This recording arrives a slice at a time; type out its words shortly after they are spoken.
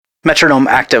Metronome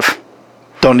active.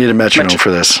 Don't need a metronome for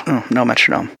this. Oh, no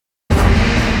metronome.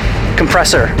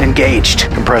 Compressor engaged.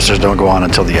 Compressors don't go on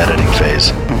until the editing phase.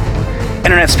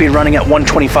 Internet speed running at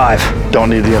 125.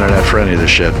 Don't need the internet for any of this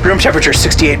shit. Room temperature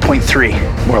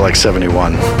 68.3. More like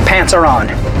 71. Pants are on.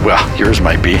 Well, yours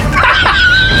might be.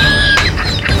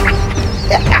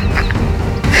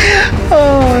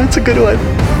 Oh, that's a good one.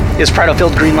 Is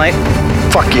Prattlefield green light?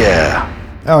 Fuck yeah.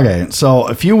 Okay, so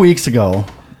a few weeks ago,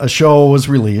 a show was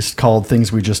released called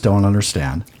Things We Just Don't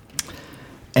Understand.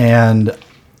 And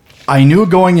I knew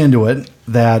going into it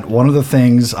that one of the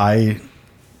things I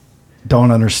don't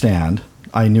understand,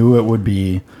 I knew it would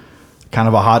be kind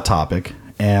of a hot topic.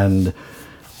 And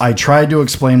I tried to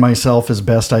explain myself as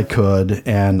best I could,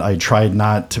 and I tried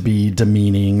not to be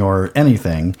demeaning or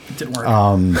anything. It didn't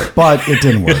work. But it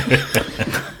didn't work.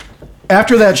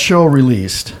 After that show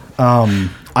released,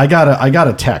 I got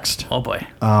a text. Oh boy.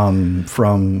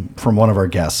 From one of our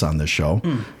guests on this show,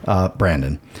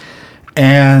 Brandon,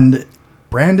 and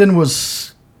Brandon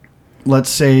was, let's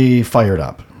say, fired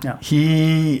up. Yeah.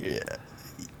 He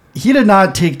did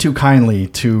not take too kindly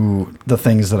to the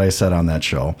things that I said on that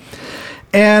show,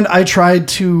 and I tried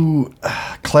to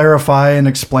clarify and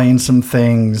explain some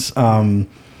things.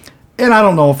 And I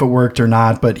don't know if it worked or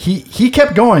not, but he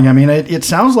kept going. I mean, it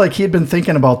sounds like he had been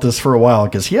thinking about this for a while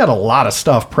because he had a lot of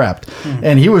stuff prepped,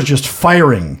 and he was just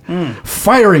firing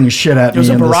shit at me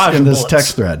in this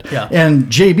text thread. Yeah. And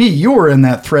JB, you were in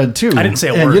that thread too. I didn't say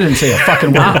a and word. you didn't say a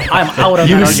fucking word. I'm out on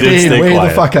You that stayed argument. way quiet.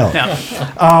 the fuck out.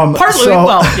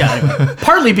 Yeah.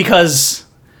 Partly because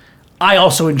I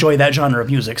also enjoy that genre of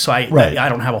music, so I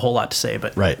don't have a whole lot to say.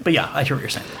 But yeah, I hear what you're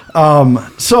saying.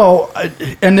 So,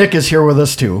 and Nick is here with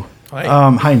us too.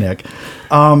 Hi. Hi, Nick.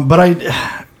 But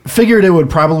I figured it would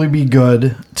probably be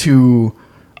good to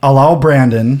allow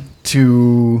Brandon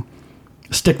to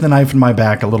stick the knife in my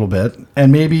back a little bit,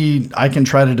 and maybe I can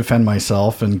try to defend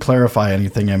myself and clarify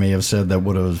anything I may have said that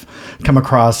would have come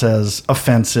across as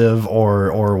offensive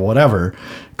or whatever.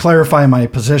 Clarify my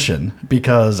position,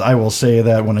 because I will say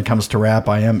that when it comes to rap,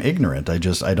 I am ignorant. I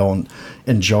don't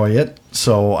enjoy it,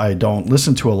 so I don't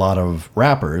listen to a lot of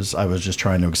rappers. I was just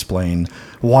trying to explain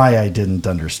why I didn't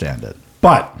understand it.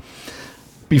 But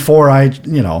before I,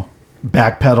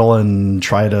 backpedal and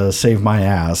try to save my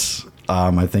ass,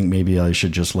 I think maybe I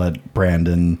should just let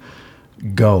Brandon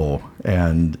go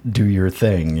and do your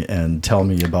thing and tell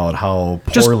me about how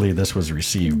poorly this was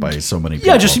received by so many people.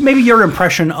 Yeah, just maybe your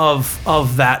impression of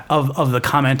the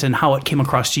comment and how it came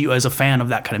across to you as a fan of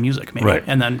that kind of music, maybe. Right.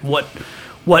 And then what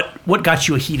got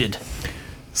you heated?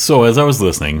 So as I was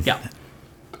listening, Yeah.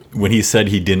 when he said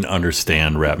he didn't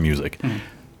understand rap music,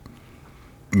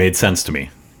 made sense to me.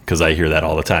 Because I hear that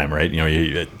all the time, right?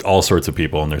 All sorts of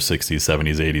people in their 60s,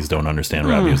 70s, 80s don't understand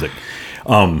rap music.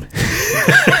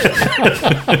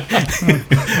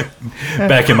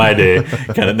 Back in my day,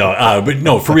 kind of no. But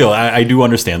no, for real, I do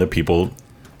understand that people,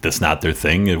 that's not their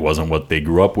thing. It wasn't what they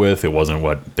grew up with. It wasn't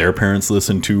what their parents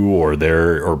listened to,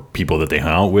 or people that they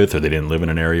hung out with, or they didn't live in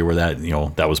an area where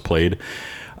that was played.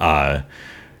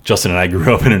 Justin and I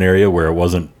grew up in an area where it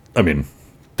wasn't. I mean,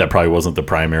 that probably wasn't the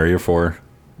prime area for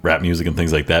rap music and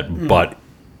things like that, but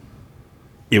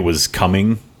it was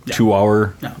coming to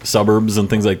our suburbs and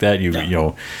things like that. We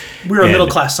were a middle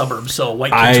class suburb, so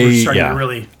white kids were starting to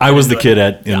really. I was the kid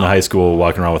in the high school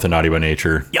walking around with a Naughty by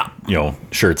Nature, Yeah.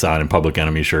 Shirts on and Public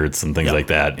Enemy shirts and things like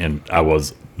that, and I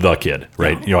was the kid,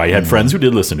 right? I had friends who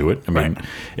did listen to it. I mean,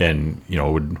 and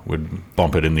would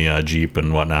bump it in the Jeep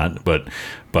and whatnot, but.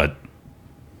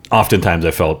 Oftentimes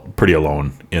I felt pretty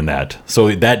alone in that. So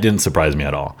that didn't surprise me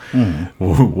at all.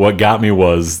 What got me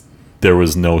was there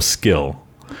was no skill,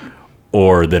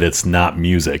 or that it's not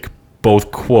music. Both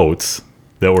quotes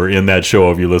that were in that show,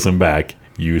 if you listen back,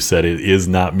 you said it is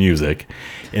not music.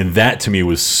 And that to me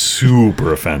was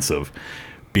super offensive,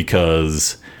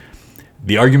 because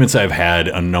the arguments I've had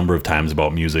a number of times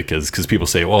about music is because people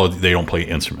say, well, they don't play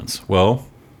instruments. Well,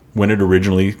 when it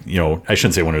originally, I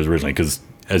shouldn't say when it was originally, because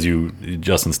as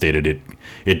Justin stated,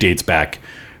 it dates back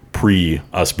pre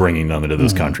us bringing them into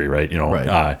this country, right?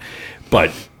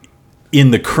 But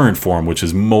in the current form, which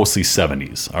is mostly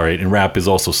 70s, all right, and rap is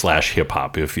also / hip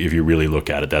hop. If you really look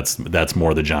at it, that's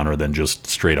more the genre than just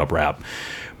straight up rap.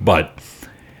 But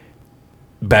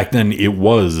back then, it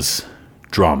was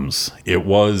drums, it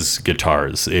was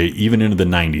guitars. Even into the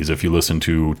 90s, if you listen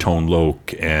to Tone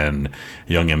Loc and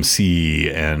Young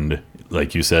MC and,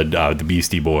 like you said, the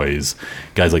Beastie Boys,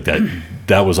 guys like that,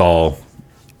 that was all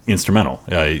instrumental.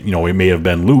 It may have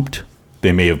been looped.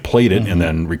 They may have played it and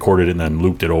then recorded it and then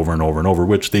looped it over and over and over,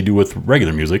 which they do with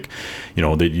regular music,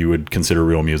 that you would consider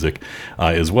real music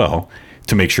as well,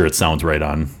 to make sure it sounds right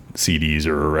on CDs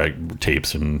or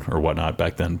tapes or whatnot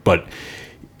back then. But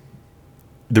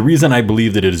the reason I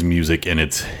believe that it is music and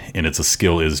it's a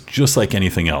skill is just like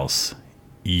anything else.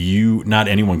 Not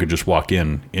anyone could just walk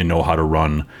in and know how to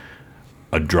run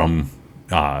a drum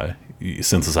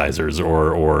synthesizers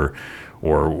or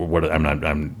what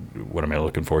what am I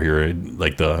looking for here?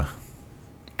 Like the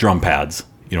drum pads.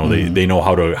 They know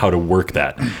how to work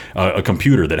that. A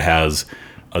computer that has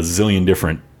a zillion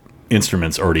different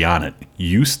instruments already on it,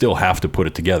 you still have to put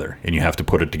it together, and you have to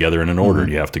put it together in an order.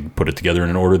 You have to put it together in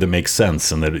an order that makes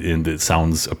sense and that it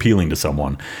sounds appealing to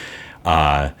someone.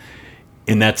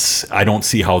 And I don't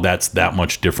see how that's that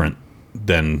much different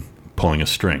than pulling a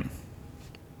string.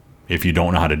 If you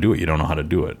don't know how to do it, you don't know how to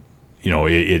do it.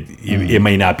 It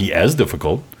may not be as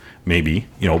difficult, maybe,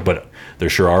 but there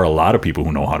sure are a lot of people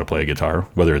who know how to play a guitar,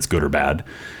 whether it's good or bad.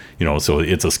 So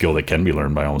it's a skill that can be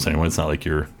learned by almost anyone. It's not like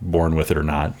you're born with it or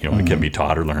not. It can be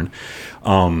taught or learned.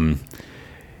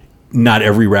 Not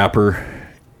every rapper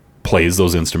plays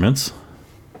those instruments,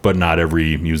 but not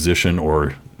every musician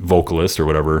or vocalist or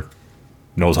whatever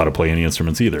knows how to play any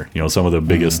instruments either. Some of the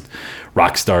biggest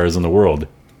rock stars in the world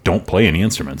don't play any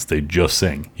instruments. They just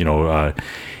sing,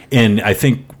 and I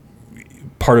think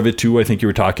part of it too, I think you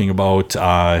were talking about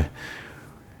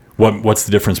what's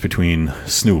the difference between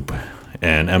Snoop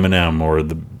and Eminem or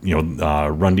the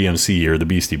Run DMC or the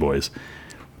Beastie Boys.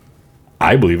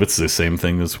 I believe it's the same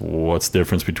thing as what's the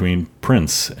difference between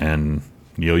Prince and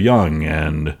Neil Young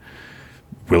and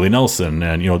Willie Nelson.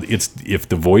 And it's if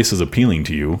the voice is appealing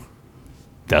to you,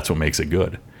 that's what makes it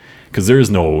good. Because there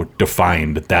is no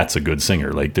defined that's a good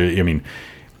singer. Like we've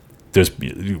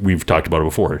talked about it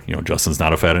before. Justin's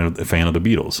not a fan of the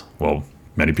Beatles. Well,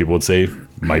 many people would say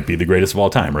might be the greatest of all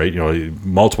time, right?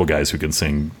 Multiple guys who can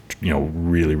sing,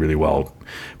 really, really well,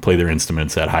 play their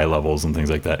instruments at high levels and things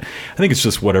like that. I think it's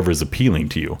just whatever is appealing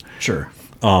to you. Sure.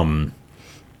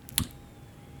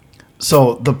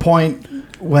 So the point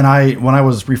when I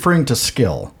was referring to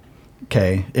skill,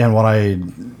 okay, and what I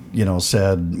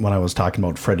said when I was talking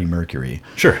about Freddie Mercury.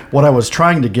 Sure. What I was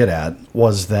trying to get at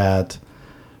was that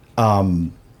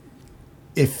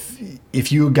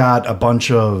if you got a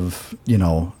bunch of,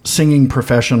 singing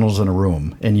professionals in a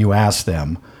room and you ask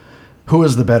them, who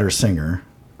is the better singer,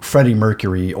 Freddie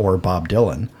Mercury or Bob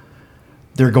Dylan,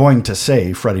 they're going to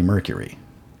say Freddie Mercury.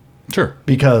 Sure.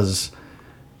 Because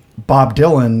Bob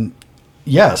Dylan,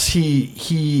 yes,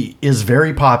 he is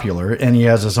very popular and he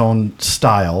has his own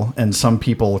style, and some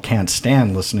people can't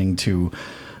stand listening to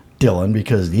Dylan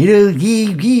because they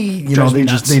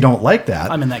don't like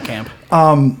that. I'm in that camp.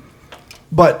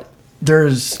 But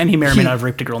there's... And he may or may not have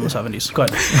raped a girl in the 70s. Go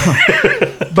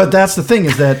ahead. But that's the thing,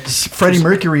 is that Freddie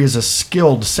Mercury is a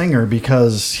skilled singer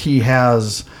because he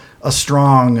has a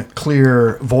strong,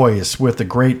 clear voice with a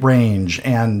great range,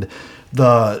 and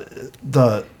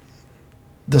the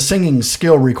singing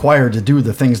skill required to do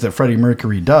the things that Freddie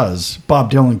Mercury does,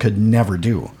 Bob Dylan could never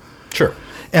do. Sure.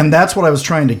 And that's what I was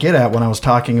trying to get at when I was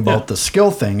talking about the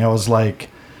skill thing. I was like,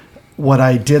 what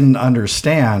I didn't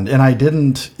understand,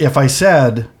 and if I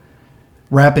said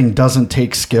rapping doesn't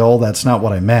take skill, that's not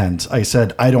what I meant. I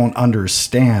said I don't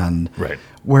understand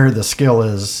where the skill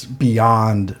is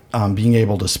beyond being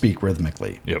able to speak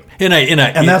rhythmically. Yep. And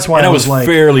that's why I was like,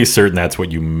 fairly certain that's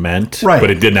what you meant. Right.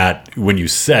 But it did not, when you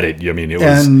said it, it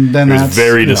was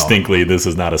very distinctly, this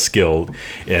is not a skill.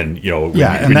 And, when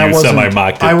you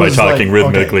semi-mocked it by talking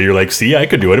rhythmically, you're like, see, I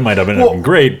could do it. It might have been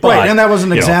great. But, right. And that was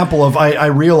an example of, I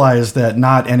realized that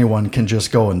not anyone can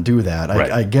just go and do that.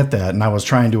 I get that. And I was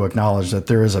trying to acknowledge that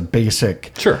there is a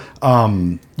basic,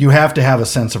 you have to have a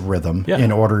sense of rhythm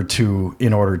in order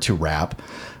to rap.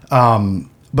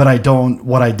 But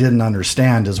what I didn't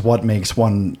understand is what makes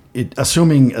one,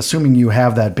 assuming you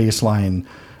have that baseline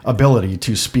ability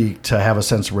to speak, to have a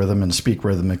sense of rhythm and speak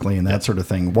rhythmically and that sort of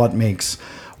thing, what makes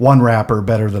one rapper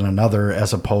better than another,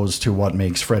 as opposed to what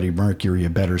makes Freddie Mercury a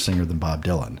better singer than Bob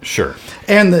Dylan. Sure.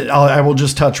 And I will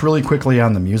just touch really quickly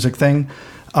on the music thing.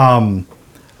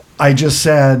 I just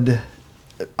said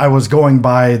I was going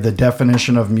by the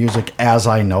definition of music as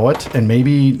I know it,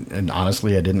 and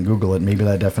honestly, I didn't Google it. Maybe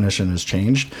that definition has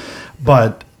changed,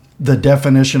 but the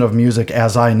definition of music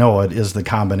as I know it is the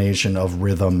combination of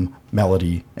rhythm,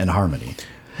 melody, and harmony.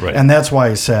 Right. And that's why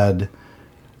I said,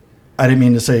 I didn't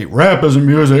mean to say rap isn't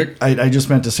music. I just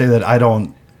meant to say that I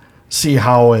don't see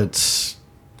how it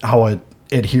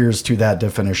adheres to that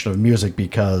definition of music,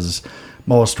 because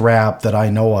most rap that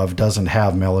I know of doesn't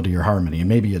have melody or harmony, and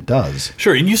maybe it does.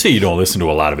 Sure, and you say you don't listen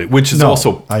to a lot of it, which is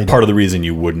also part of the reason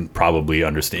you wouldn't probably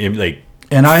understand. Like,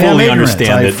 And I fully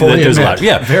understand that there's a lot.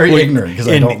 Yeah, very ignorant because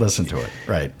I don't listen to it.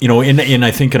 Right. And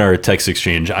I think in our text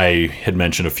exchange, I had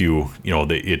mentioned a few.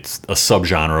 It's a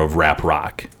subgenre of rap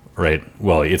rock, right?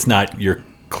 Well, it's not your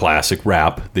classic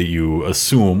rap that you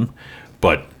assume,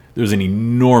 but there's an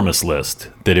enormous list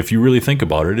that, if you really think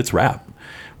about it, it's rap.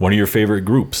 One of your favorite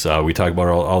groups, we talk about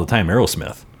all the time,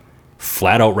 Aerosmith,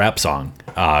 flat out rap song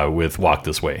with "Walk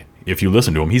This Way." If you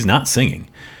listen to him, he's not singing.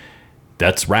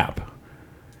 That's rap.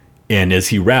 And as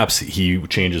he raps, he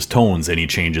changes tones and he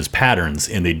changes patterns,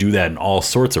 and they do that in all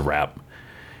sorts of rap.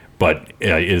 But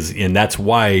that's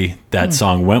why that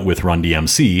song went with Run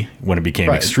DMC when it became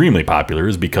extremely popular,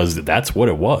 is because that's what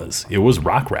it was. It was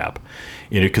rock rap.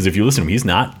 Because if you listen to him, he's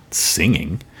not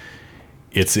singing.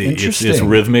 It's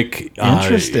rhythmic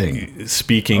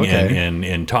speaking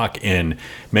and talk. And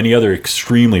many other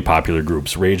extremely popular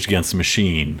groups, Rage Against the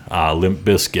Machine, Limp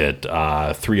Bizkit,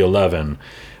 311,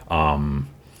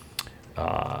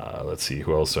 let's see,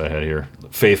 who else I had here?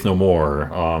 Faith No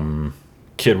More,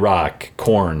 Kid Rock,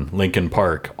 Korn, Linkin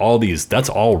Park, all these, that's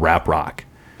all rap rock.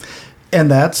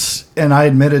 And I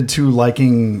admitted to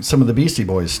liking some of the Beastie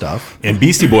Boys stuff. And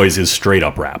Beastie Boys is straight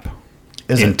up rap.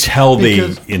 Until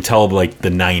like the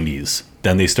 90s.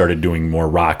 Then they started doing more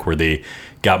rock, where they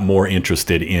got more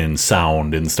interested in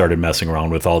sound and started messing around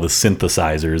with all the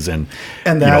synthesizers and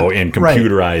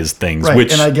computerized things,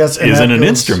 which and I guess, isn't an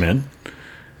instrument.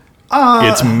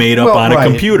 It's made up on a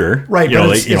computer. Right,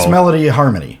 but it's melody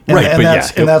harmony. And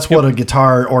that's what a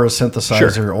guitar or a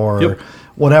synthesizer or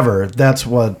whatever, that's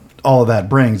what all of that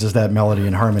brings, is that melody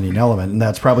and harmony element. And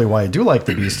that's probably why I do like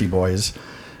the Beastie Boys.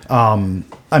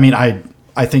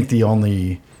 I think the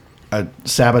only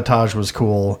Sabotage was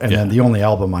cool, and then the only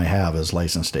album I have is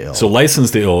License to Ill. So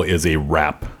License to Ill is a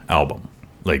rap album.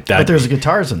 Like that. But there's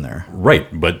guitars in there. Right,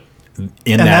 but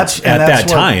at that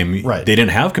time, they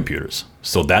didn't have computers.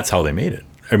 So that's how they made it.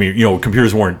 I mean,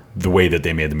 computers weren't the way that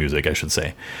they made the music, I should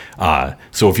say.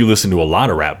 So if you listen to a lot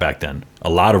of rap back then, a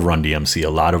lot of Run DMC, a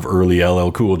lot of early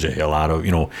LL Cool J, a lot of,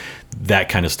 that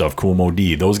kind of stuff, Kool Moe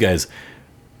Dee, those guys,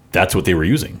 that's what they were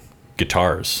using.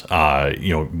 Guitars.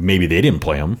 Maybe they didn't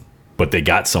play them, but they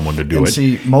got someone to do it.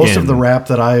 See, most of the rap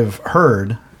that I've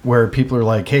heard where people are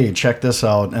like, hey, check this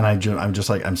out, and I'm just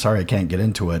like, I'm sorry, I can't get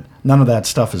into it. None of that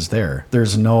stuff is there.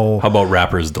 There's no... How about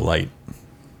Rapper's Delight?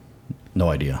 No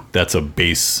idea. That's a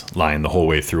bass line the whole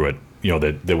way through it,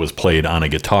 that was played on a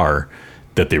guitar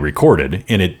that they recorded,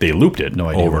 and they looped it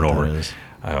over and over.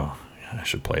 Oh, I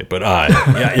should play it, but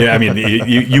I mean,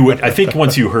 you would. I think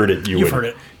once you heard it,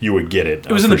 you would get it.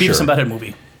 It was in the Beavis and Butthead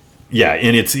movie. Yeah,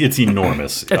 and it's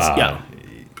enormous. Well,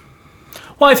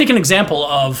 I think an example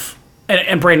of,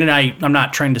 and Brandon, I'm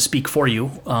not trying to speak for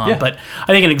you, but I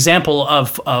think an example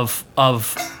of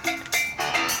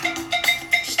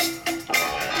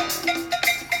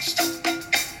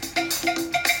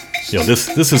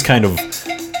this is kind of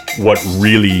what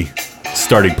really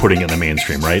started putting it in the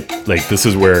mainstream, right? Like, this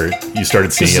is where you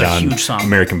started seeing it on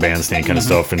American Bandstand kind of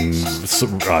stuff, and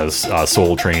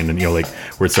Soul Train, and where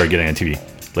it started getting on TV,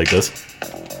 like this.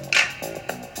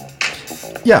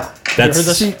 Yeah,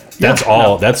 that's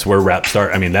all. That's where rap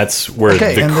started. I mean, that's where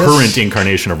the current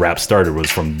incarnation of rap started, was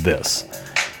from this.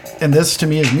 And this, to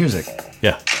me, is music.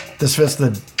 Yeah, this fits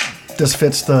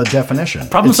the definition.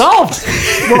 Problem solved.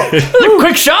 Well,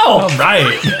 quick show. All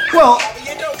right. Well,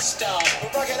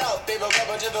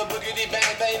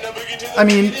 I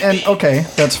mean, and okay,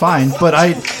 that's fine, but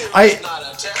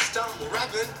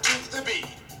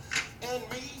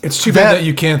it's too bad that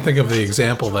you can't think of the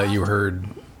example that you heard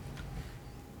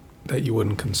that you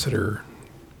wouldn't consider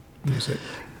music.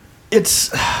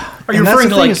 Are you referring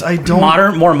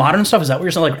to more modern stuff? Is that what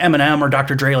you're saying, like Eminem or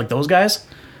Dr. Dre, like those guys?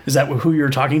 Is that who you're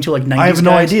talking to, like 90s I have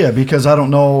no guys? idea, because I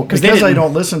don't know, because I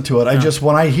don't listen to it. I just,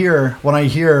 when I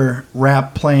hear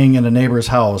rap playing in a neighbor's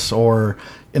house or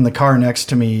in the car next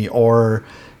to me, or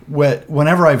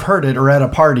whenever I've heard it, or at a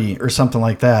party or something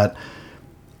like that,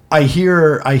 I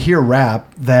hear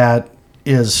rap that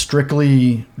is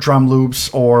strictly drum loops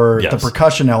or the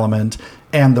percussion element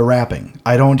and the rapping.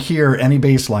 I don't hear any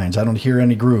bass lines. I don't hear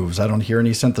any grooves. I don't hear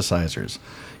any synthesizers.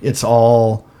 It's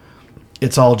all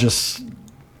just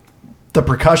the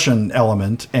percussion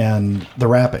element and the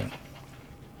rapping.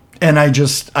 And I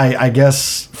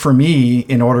guess for me,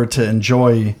 in order to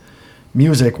enjoy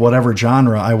music, whatever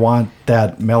genre, I want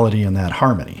that melody and that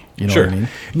harmony. You know what I mean?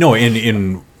 No,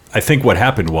 in I think what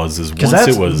happened was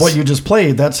what you just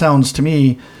played, that sounds to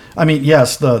me, I mean,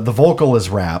 yes, the vocal is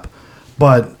rap,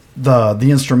 but the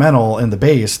instrumental and the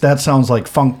bass, that sounds like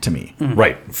funk to me. Mm-hmm.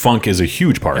 Right. Funk is a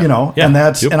huge part. And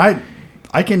that's and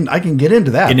I can get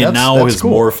into that. And it now has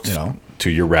morphed to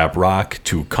your rap rock,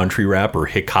 to country rap or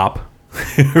hip hop.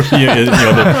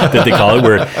 that they call it,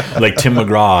 where like Tim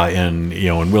McGraw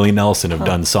and Willie Nelson have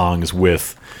done songs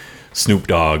with Snoop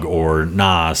Dogg or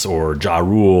Nas or Ja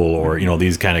Rule or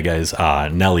these kind of guys,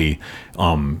 Nelly,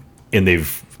 and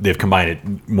they've combined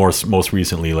it most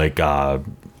recently, like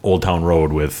Old Town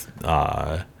Road with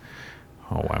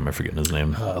why am I forgetting his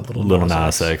name? Little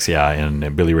Nas X, yeah,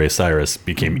 and Billy Ray Cyrus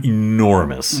became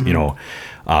enormous,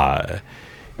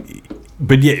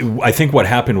 but yeah, I think what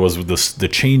happened was the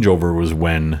changeover was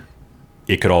when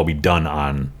it could all be done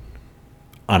on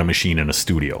a machine in a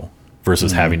studio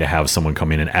versus having to have someone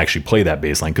come in and actually play that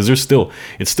bass line, because it's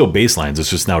still bass lines. It's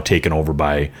just now taken over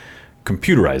by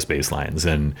computerized bass lines,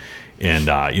 and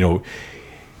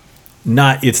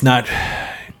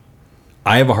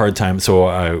I have a hard time. So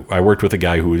I worked with a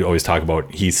guy who would always talk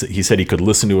about, he said he could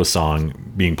listen to a song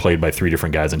being played by 3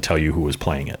 different guys and tell you who was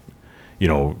playing it,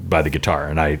 by the guitar.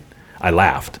 And I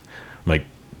laughed. I'm like,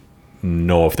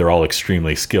 no, if they're all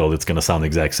extremely skilled, it's going to sound the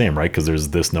exact same, right? Because there's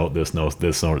this note, this note,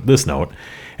 this note, this note.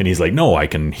 And he's like, no, I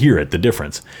can hear it, the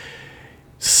difference.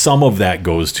 Some of that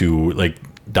goes to like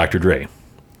Dr. Dre.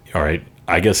 All right.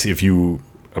 I guess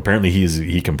apparently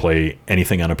he can play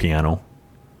anything on a piano,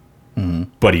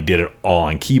 but he did it all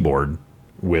on keyboard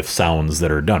with sounds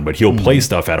that are done. But he'll play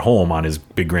stuff at home on his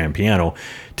big grand piano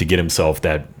to get himself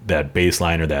that bass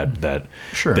line or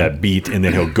that beat, and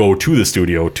then he'll go to the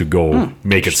studio to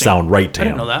make it sound right to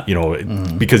him. I didn't know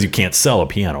that. Because you can't sell a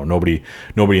piano. Nobody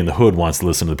in the hood wants to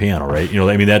listen to the piano, right?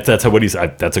 I mean that's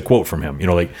what that's a quote from him.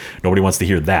 Like nobody wants to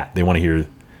hear that. They want to hear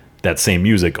that same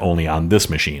music only on this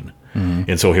machine.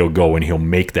 And so he'll go and he'll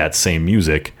make that same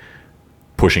music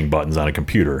pushing buttons on a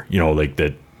computer, like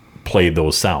that played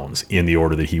those sounds in the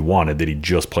order that he wanted, that he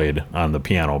just played on the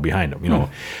piano behind him,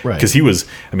 right? Because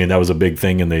that was a big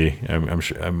thing in I'm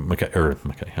sure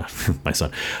my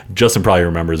son Justin probably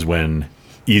remembers when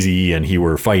Eazy-E and he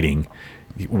were fighting.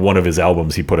 One of his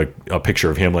albums, he put a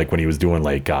picture of him like when he was doing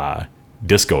like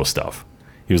disco stuff.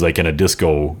 He was like in a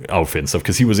disco outfit and stuff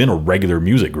because he was in a regular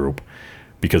music group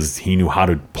because he knew how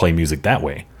to play music that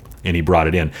way, and he brought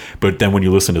it in. But then when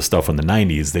you listen to stuff in the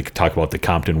 90s, they talk about the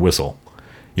Compton whistle.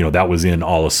 That was in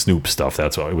all of Snoop stuff.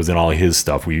 That's what it was in all of his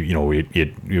stuff.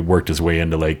 It worked its way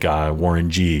into like Warren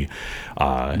G.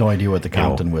 No idea what the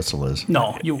Compton whistle is.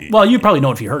 No, you probably know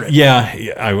it if you heard it. Yeah,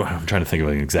 I'm trying to think of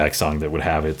an exact song that would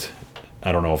have it.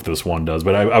 I don't know if this one does,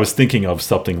 but I was thinking of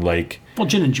something like. Well,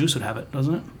 Gin and Juice would have it,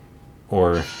 doesn't it?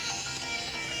 Or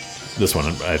this one,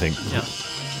 I think.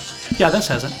 Yeah, this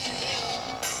has it.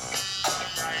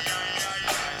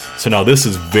 So now this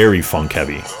is very funk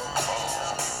heavy.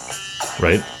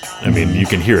 Right? I mean, you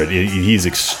can hear it. He's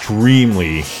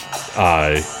extremely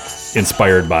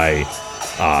inspired by,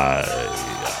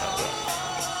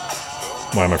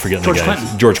 why am I forgetting the guy?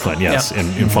 Clinton. George Clinton, yes, in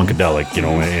Funkadelic,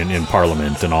 in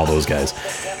Parliament and all those guys.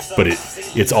 But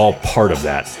it's all part of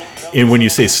that. And when you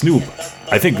say Snoop,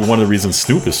 I think one of the reasons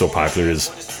Snoop is so popular is,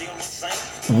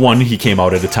 one, he came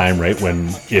out at a time, right, when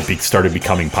it started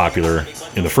becoming popular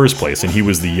in the first place, and he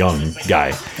was the young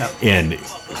guy. Yep. And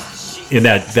in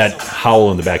that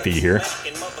howl in the back that you hear,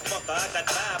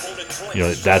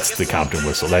 that's the Compton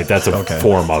whistle. That's a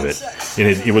form of it, and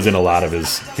it was in a lot of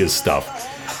his stuff.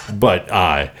 But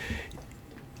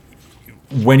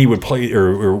when he would play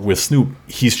or with Snoop,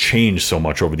 he's changed so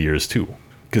much over the years too,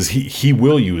 because he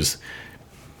will use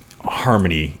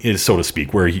harmony, so to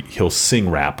speak, where he'll sing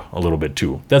rap a little bit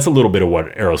too. That's a little bit of what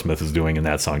Aerosmith is doing in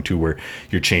that song too, where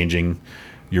you're changing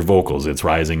your vocals. It's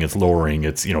rising, it's lowering,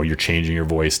 it's you're changing your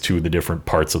voice to the different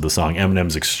parts of the song.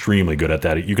 Eminem's extremely good at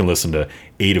that. You can listen to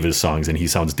 8 of his songs and he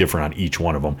sounds different on each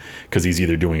one of them, because he's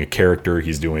either doing a character,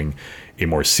 he's doing a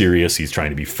more serious, he's trying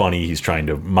to be funny, he's trying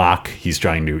to mock, he's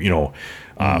trying to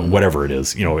whatever it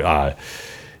is,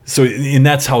 so and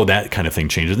that's how that kind of thing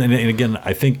changes. And again,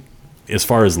 I think as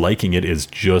far as liking it is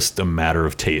just a matter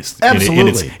of taste.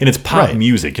 Absolutely. And it's pop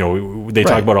music. They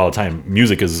talk about it all the time.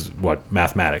 Music is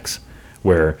mathematics,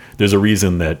 where there's a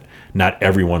reason that not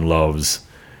everyone loves,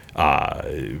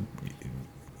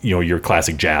 your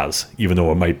classic jazz, even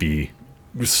though it might be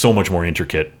so much more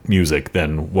intricate music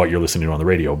than what you're listening to on the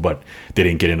radio. But they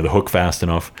didn't get into the hook fast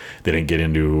enough. They didn't get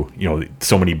into,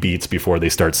 so many beats before they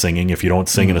start singing. If you don't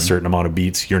sing in a certain amount of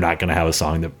beats, you're not going to have a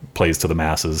song that plays to the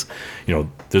masses.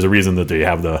 There's a reason that they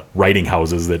have the writing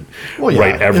houses that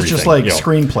write everything. It's just like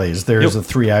screenplays. There's a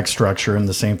 3-act structure, and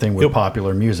the same thing with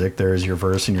popular music. There's your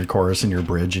verse and your chorus and your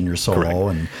bridge and your solo.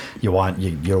 Correct. And you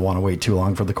don't want to wait too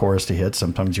long for the chorus to hit.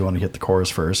 Sometimes you want to hit the chorus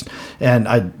first.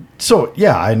 And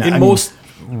most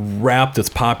rap that's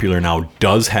popular now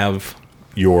does have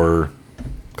your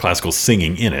classical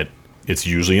singing in it, It's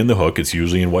usually in the hook. It's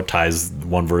usually in what ties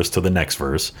one verse to the next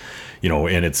verse,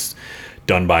 and it's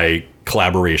done by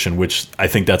collaboration, which I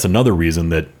think that's another reason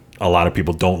that a lot of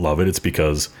people don't love it. It's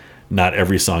because not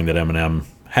every song that Eminem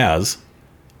has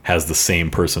the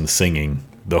same person singing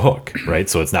the hook, right?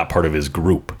 So it's not part of his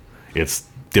group. It's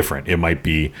different. He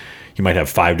might have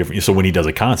 5 different. So when he does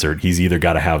a concert, he's either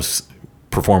got to have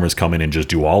performers come in and just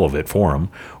do all of it for him,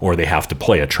 or they have to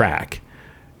play a track,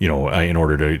 in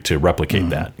order to replicate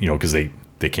that, because they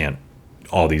can't.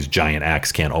 All these giant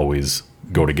acts can't always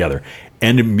go together,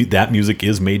 and that music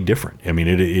is made different. I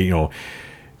mean,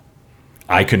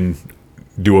 I can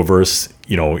do a verse,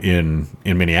 in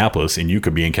Minneapolis, and you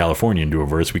could be in California and do a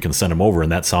verse. We can send them over,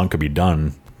 and that song could be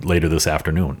done later this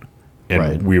afternoon.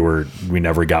 And we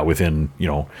never got within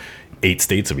 8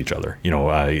 states of each other.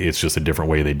 It's just a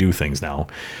different way they do things now,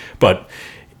 but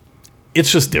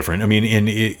it's just different. I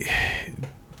mean,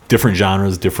 different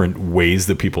genres, different ways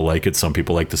that people like it. Some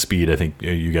people like the speed. I think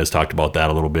you guys talked about that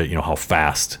a little bit. How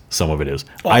fast some of it is.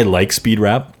 I like speed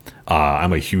rap.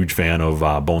 I'm a huge fan of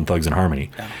Bone Thugs and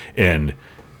Harmony, and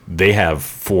they have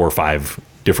 4 or 5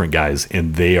 different guys,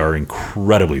 and they are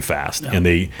incredibly fast, and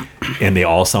they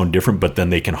all sound different, but then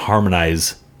they can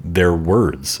harmonize their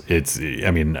words. If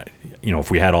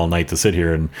we had all night to sit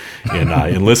here and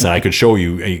listen, I could show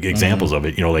you examples of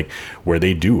it. Like where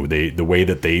the way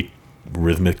that they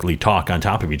rhythmically talk on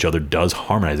top of each other does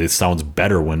harmonize. It sounds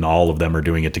better when all of them are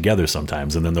doing it together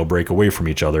sometimes, and then they'll break away from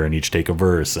each other and each take a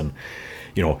verse, and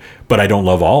but I don't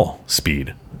love all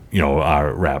speed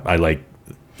rap. I like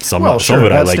some of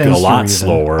it. I like a lot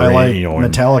slower. I like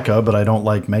Metallica, but I don't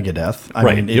like Megadeth.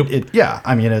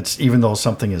 I mean, it's, even though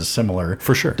something is similar,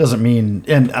 for sure, doesn't mean,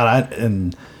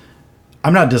 and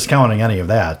I'm not discounting any of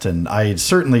that, and I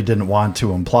certainly didn't want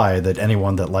to imply that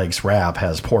anyone that likes rap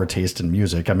has poor taste in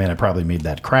music. I mean, I probably made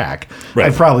that crack.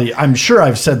 Right. I'm sure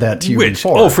I've said that to you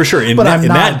before. Oh, for sure. And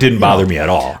that didn't bother me at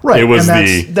all. Right. It was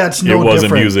that's no it wasn't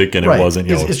different. music, and right. it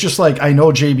wasn't. It's just like, I know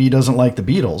JB doesn't like the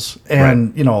Beatles,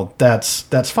 and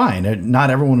that's fine. Not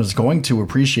everyone is going to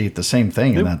appreciate the same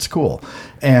thing, and that's cool.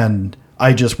 And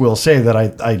I just will say that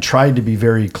I tried to be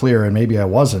very clear, and maybe I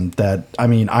wasn't, that, I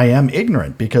mean, I am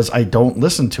ignorant because I don't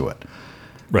listen to it.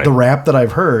 Right. The rap that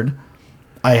I've heard,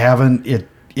 it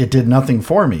did nothing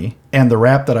for me. And the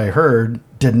rap that I heard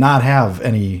did not have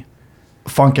any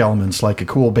funk elements like a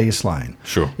cool bass line.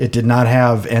 Sure. It did not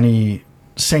have any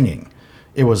singing.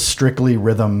 It was strictly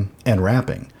rhythm and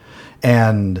rapping.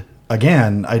 And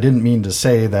again, I didn't mean to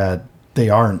say that they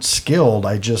aren't skilled.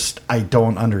 I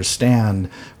don't understand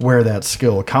where that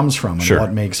skill comes from and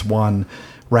what makes one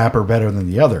rapper better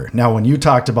than the other. Now, when you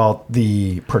talked about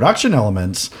the production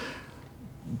elements,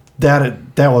 I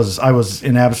was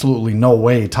in absolutely no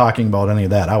way talking about any of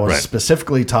that. I was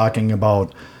specifically talking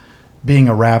about being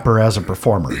a rapper as a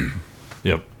performer.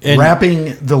 Yep.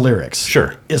 Rapping the lyrics.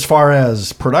 Sure. As far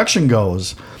as production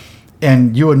goes,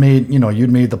 and you'd made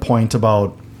the point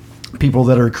about people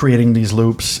that are creating these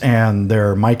loops and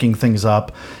they're miking things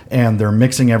up and they're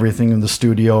mixing everything in the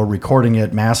studio, recording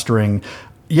it, mastering.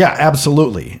 Yeah,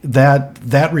 absolutely.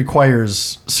 That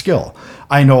requires skill.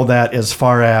 I know that as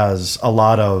far as a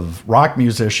lot of rock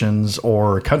musicians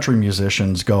or country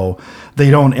musicians go, they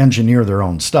don't engineer their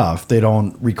own stuff. They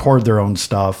don't record their own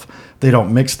stuff. They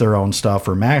don't mix their own stuff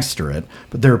or master it.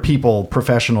 But there are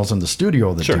professionals in the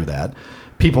studio that do that.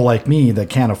 People like me that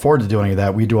can't afford to do any of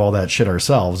that, we do all that shit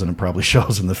ourselves, and it probably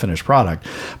shows in the finished product.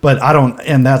 But I don't,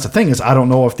 and that's the thing, is I don't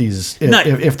know if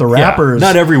if the rappers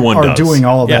not everyone are doing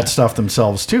all of that stuff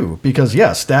themselves too, because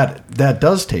yes, that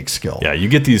does take skill. Yeah, you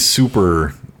get these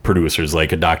super producers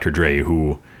like a Dr. Dre,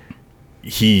 who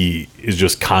he is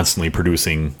just constantly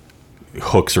producing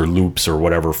hooks or loops or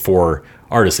whatever for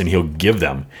artists, and he'll give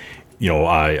them,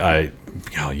 years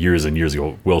and years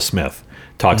ago, Will Smith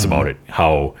talks about it,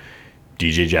 how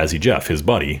DJ Jazzy Jeff, his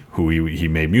buddy, who he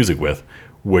made music with,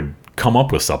 would come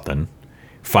up with something,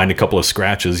 find a couple of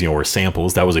scratches, or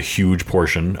samples. That was a huge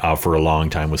portion for a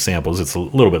long time with samples. It's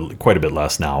quite a bit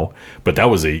less now, but that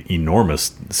was an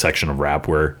enormous section of rap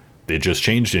where it just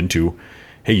changed into,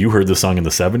 hey, you heard the song in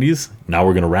the 70s, now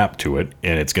we're going to rap to it,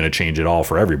 and it's going to change it all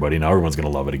for everybody. Now everyone's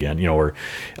going to love it again,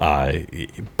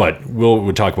 but Will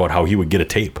would talk about how he would get a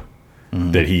tape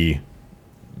that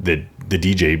the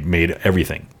DJ made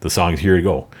everything. The song's here to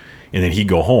go. And then he'd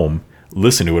go home,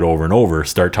 listen to it over and over,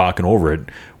 start talking over it,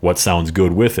 what sounds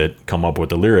good with it, come up with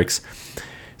the lyrics.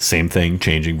 Same thing,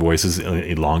 changing voices,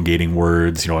 elongating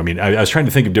words. I was trying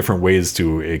to think of different ways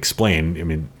to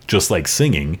explain. Just like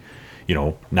singing,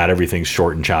 not everything's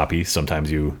short and choppy.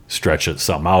 Sometimes you stretch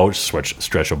something out,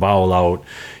 stretch a vowel out,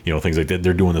 things like that.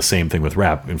 They're doing the same thing with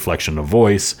rap, inflection of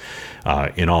voice.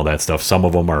 in all that stuff. Some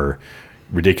of them are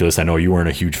ridiculous. I know you weren't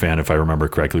a huge fan, if I remember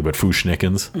correctly, but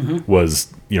Fushnikins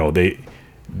was,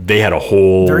 they had a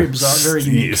whole very bizarre, very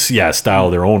unique. Style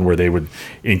of their own where they would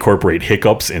incorporate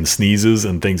hiccups and sneezes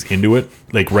and things into it,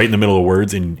 like right in the middle of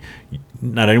words, and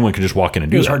not anyone can just walk in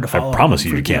and do that. Hard to follow. I promise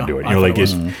you can't do it.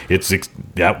 It's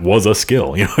that was a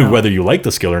skill. Whether you like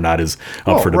the skill or not is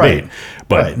up for debate. Right.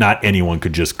 But not anyone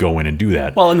could just go in and do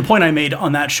that. Well, and the point I made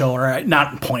on that show, or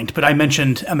not point, but I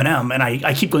mentioned Eminem, and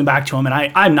I keep going back to him,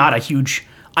 and I'm not a huge.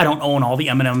 I don't own all the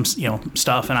Eminem's,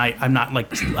 stuff, and I'm not like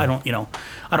I don't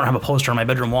have a poster on my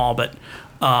bedroom wall, but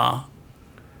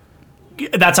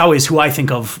that's always who I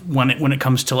think of when it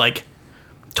comes to like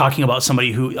talking about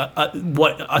somebody who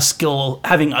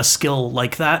having a skill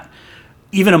like that.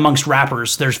 Even amongst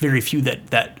rappers, there's very few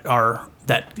that are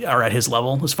at his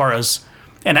level as far as.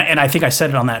 And I think I said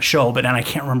it on that show, but I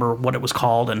can't remember what it was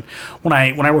called. And when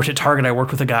I worked at Target, I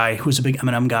worked with a guy who's a big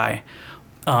Eminem guy.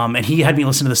 And he had me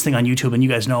listen to this thing on YouTube, and you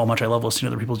guys know how much I love listening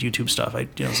to other people's YouTube stuff.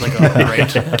 It's like, great,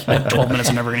 12 minutes,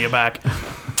 I'm never going to get back.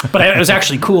 But it was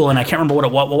actually cool, and I can't remember what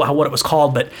it was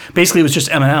called, but basically it was just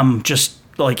Eminem, just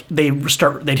like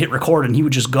they'd hit record, and he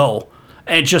would just go,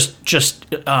 and just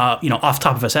off the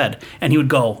top of his head, and he would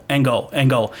go and go and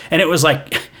go, and it was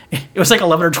like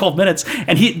 11 or 12 minutes,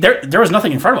 and there was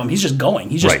nothing in front of him. He's just going.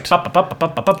 He's just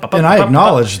and I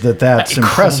acknowledge that's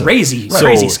impressive.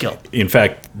 Crazy skill. In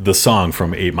fact, the song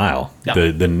from 8 Mile,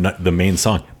 the main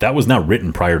song, that was not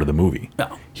written prior to the movie.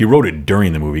 No. He wrote it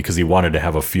during the movie because he wanted to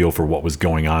have a feel for what was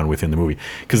going on within the movie.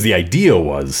 Because the idea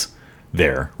was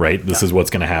there, right? This is what's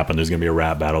going to happen. There's going to be a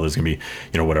rap battle. There's going to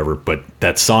be, whatever. But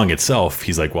that song itself,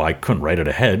 he's like, well, I couldn't write it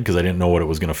ahead because I didn't know what it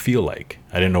was going to feel like.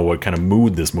 I didn't know what kind of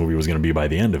mood this movie was going to be by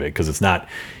the end of it, because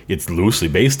it's loosely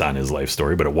based on his life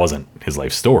story, but it wasn't his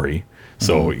life story.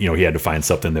 So, he had to find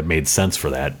something that made sense for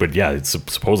that. But yeah,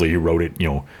 supposedly he wrote it,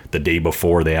 the day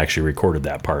before they actually recorded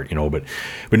that part, but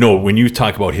no, when you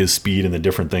talk about his speed and the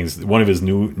different things, one of his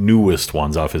newest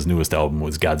ones off his newest album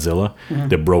was Godzilla,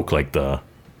 that broke like the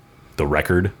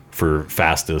record for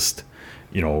fastest,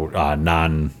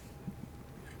 non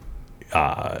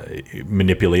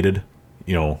manipulated,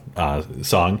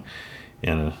 song.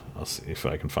 And I'll see if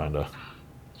I can find a.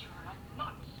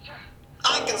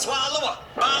 I can swallow a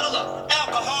bottle of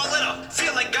alcohol in a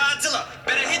feel like Godzilla.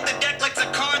 Better hit the deck like the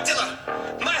cardilla.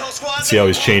 My whole squad. See how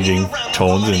he's changing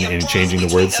tones and changing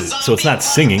the words. So it's not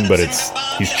singing, but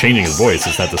he's changing his voice.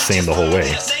 It's not the same the whole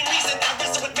way.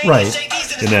 Right.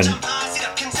 And then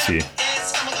let's see.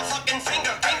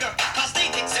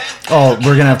 Oh,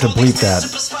 we're gonna have to bleep that.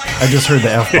 I just heard the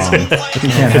F-bomb.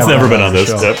 It's never been on this.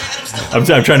 Yep. I'm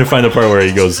trying to find the part where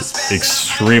he goes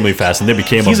extremely fast, and it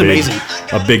became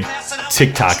a big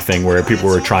TikTok thing where people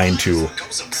were trying to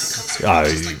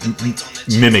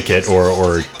mimic it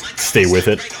or stay with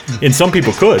it. And some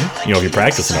people could, if you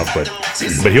practice enough, but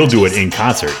he'll do it in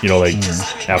concert,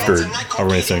 after however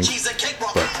many things.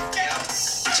 But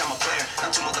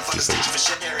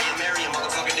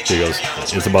here he goes.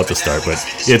 It's about to start, but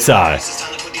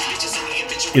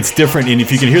it's different, and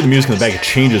if you can hear the music in the back, it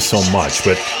changes so much.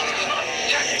 But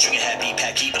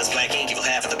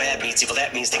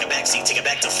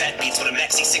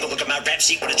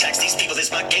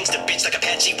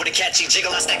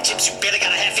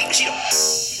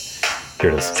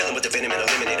here it is.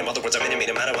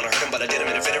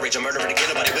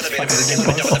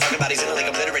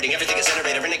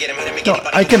 No,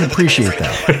 I can appreciate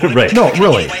that. Right. No,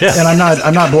 really. Yeah. And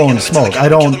I'm not blowing smoke. I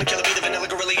don't.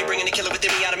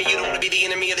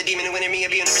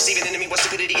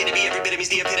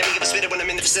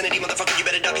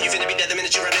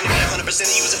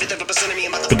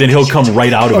 But then he'll come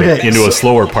right out of it into a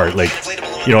slower part, like,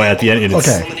 at the end.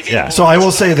 And yeah. So I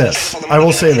will say this.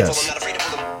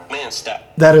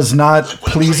 That is not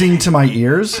pleasing to my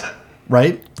ears,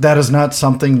 right? That is not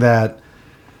something that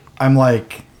I'm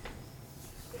like.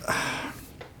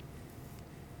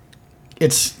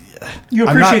 You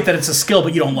appreciate that it's a skill,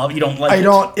 but you don't love. You don't like. I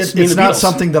don't. It's not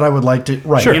something that I would like to.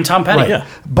 Right. Sure. And Tom Petty. Right. Yeah.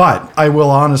 But I will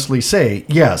honestly say,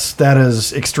 yes, that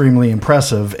is extremely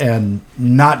impressive, and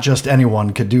not just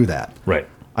anyone could do that. Right.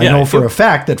 I know for a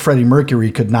fact that Freddie Mercury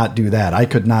could not do that. I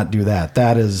could not do that.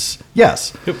 That is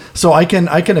yes. Yep. So I can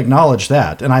acknowledge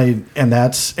that, and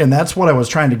that's what I was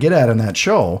trying to get at in that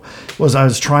show. Was I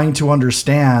was trying to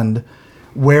understand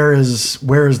where is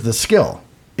the skill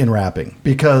in rapping,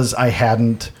 because I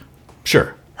hadn't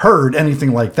heard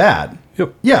anything like that.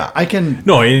 Yep. Yeah, I can.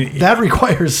 No, that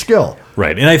requires skill.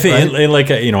 Right, and I think, and like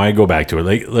I go back to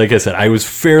it. Like I said, I was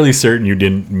fairly certain you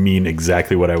didn't mean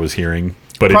exactly what I was hearing,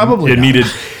 but it needed.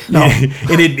 No,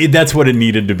 and that's what it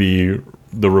needed to be.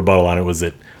 The rebuttal on it was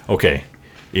that okay,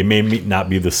 It may not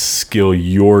be the skill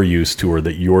you're used to or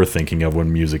that you're thinking of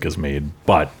when music is made,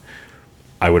 but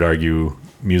I would argue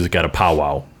music at a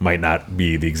powwow might not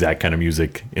be the exact kind of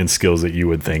music and skills that you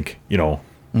would think,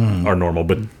 are normal,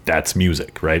 but that's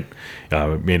music, right?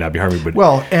 It may not be harmony, but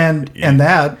well, and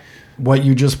that what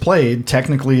you just played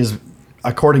technically is,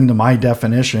 according to my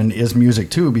definition, is music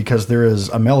too, because there is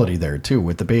a melody there too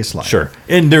with the bass line. Sure,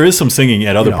 and there is some singing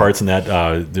at other parts in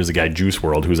that. There's a guy, Juice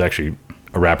World, who's actually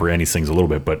a rapper and he sings a little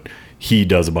bit, but he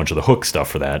does a bunch of the hook stuff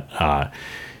for that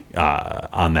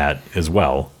on that as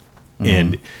well,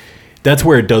 and that's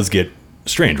where it does get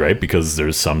strange, right? Because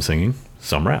there's some singing,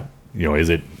 some rap. Is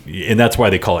it? And that's why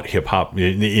they call it hip hop.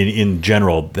 In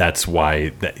general, that's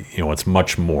why it's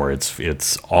much more.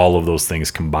 It's all of those things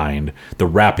combined. The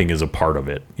rapping is a part of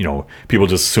it. People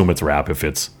just assume it's rap if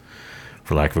it's,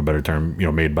 for lack of a better term,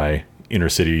 made by inner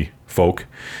city folk.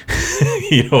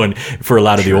 And for a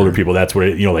lot of the older people, that's what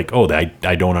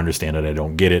I don't understand it. I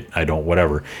don't get it. I don't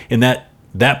whatever. And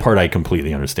that part I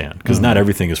completely understand, because not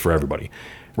everything is for everybody.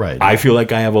 Right. I feel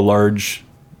like I have a large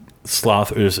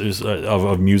swath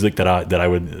of music that I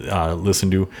would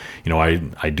listen to.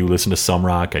 I do listen to some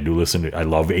rock. I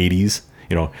love 80s.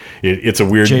 It's a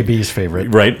weird JB's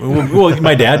favorite, right? Well,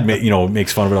 my dad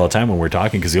makes fun of it all the time when we're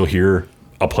talking, because he'll hear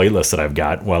a playlist that I've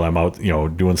got while I'm out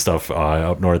doing stuff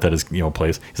up north at his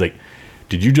place. He's like,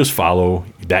 did you just follow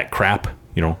that crap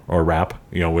or rap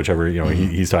whichever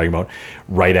he's talking about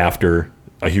right after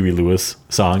a Huey Lewis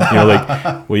song?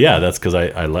 Well, yeah, that's because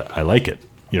I like it.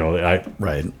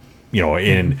 Right.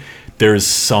 And there's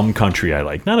some country I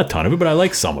like, not a ton of it, but I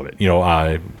like some of it.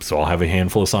 So I'll have a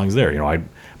handful of songs there. I'm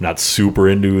not super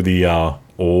into the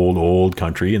old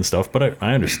country and stuff, but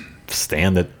I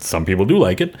understand that some people do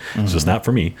like it. It's just not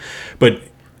for me. But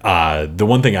the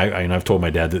one thing I've told my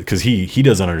dad, that because he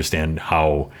doesn't understand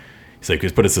how, he's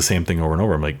like, but it's the same thing over and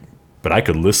over. I'm like, but I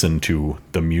could listen to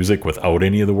the music without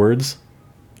any of the words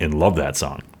and love that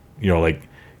song,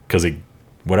 because it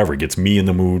gets me in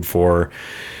the mood for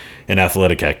an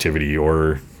athletic activity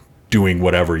or doing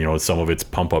whatever. Some of it's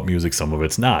pump up music, some of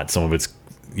it's not, some of it's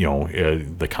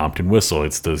the Compton whistle,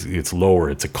 it's lower,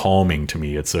 it's a calming to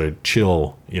me, it's a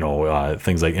chill,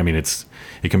 things like,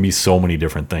 it can be so many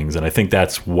different things. And I think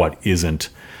that's what isn't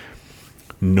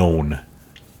known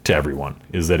to everyone,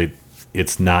 is that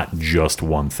it's not just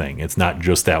one thing. It's not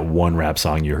just that one rap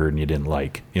song you heard and you didn't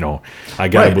like. I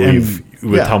gotta believe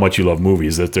with how much you love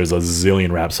movies that there's a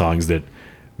zillion rap songs that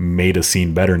made a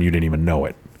scene better and you didn't even know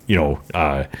it.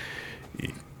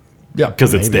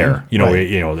 Because it's there.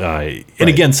 And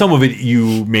again, some of it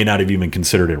you may not have even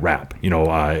considered it rap.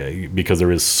 Because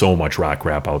there is so much rock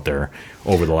rap out there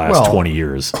over the last 20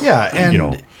 years. Yeah,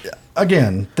 and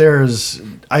again,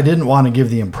 I didn't want to give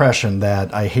the impression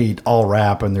that I hate all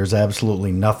rap and there's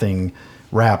absolutely nothing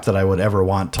rap that I would ever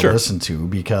want to listen to,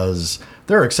 because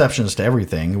there are exceptions to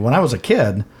everything. When I was a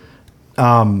kid,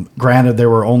 granted, there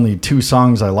were only 2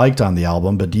 songs I liked on the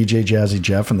album, but DJ Jazzy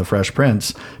Jeff and the Fresh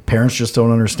Prince, Parents Just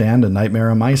Don't Understand, and Nightmare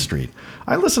on My Street.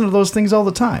 I listen to those things all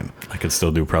the time. I could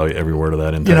still do probably every word of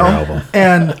that entire album.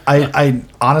 And I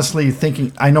honestly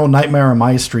thinking, I know Nightmare on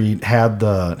My Street had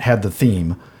the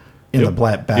theme in the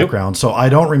black background. So I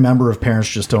don't remember if Parents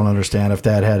Just Don't Understand if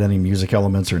that had any music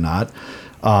elements or not.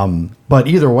 But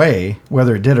either way,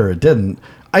 whether it did or it didn't,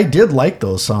 I did like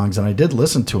those songs and I did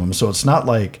listen to them. So it's not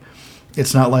like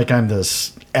I'm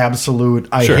this absolute,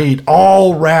 I hate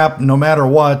all rap no matter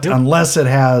what, unless it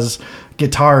has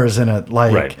guitars in it,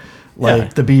 like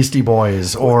the Beastie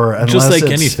Boys, or unless just like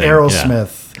it's anything.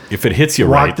 Aerosmith. If it hits you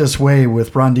Walk right. This Way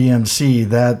with Run DMC,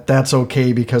 that's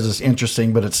okay because it's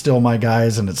interesting, but it's still my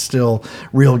guys and it's still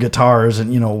real guitars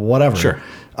and whatever. Sure.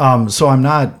 So I'm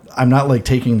not like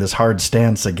taking this hard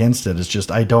stance against it. It's just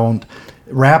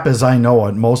rap as I know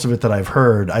it, most of it that I've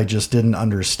heard, I just didn't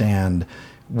understand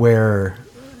where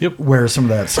some of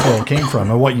that skill came from.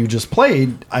 And what you just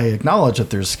played, I acknowledge that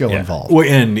there's skill involved. Well,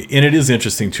 and it is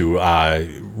interesting too.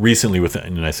 Recently,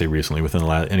 and I say recently, within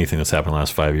anything that's happened in the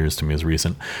last 5 years to me is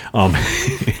recent.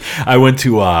 I went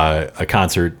to a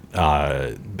concert,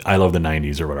 I Love the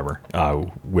 90s or whatever,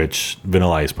 which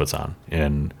Vanilla Ice puts on,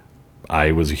 and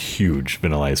I was a huge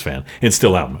Vanilla Ice fan, and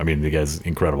still am. I mean, the guy's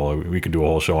incredible. We could do a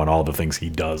whole show on all the things he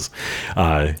does.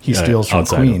 He steals from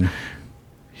Queen.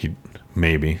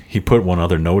 Maybe he put one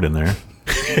other note in there.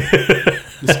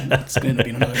 It's going to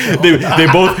be another show.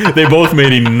 They both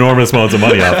made enormous amounts of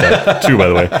money off that too. By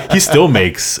the way, he still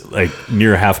makes like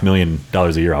near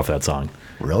 $500,000 a year off that song.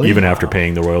 Really? Even after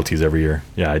paying the royalties every year.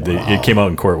 Yeah, it came out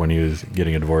in court when he was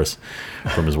getting a divorce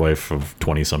from his wife of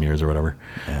 20-some years or whatever.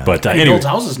 Yeah. But he builds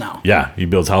houses now. Yeah, he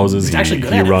builds houses. He's actually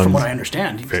good at it, from what I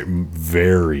understand.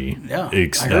 Very. Yeah, I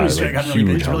heard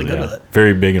he's really good with it.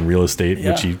 Very big in real estate,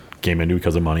 which he came into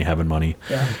because of having money.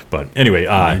 Yeah. But anyway,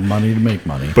 money to make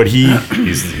money. But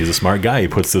he's a smart guy. He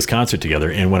puts this concert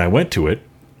together, and when I went to it,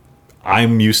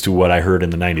 I'm used to what I heard in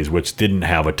the 90s, which didn't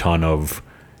have a ton of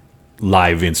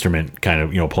live instrument kind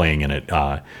of, playing in it.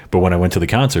 But when I went to the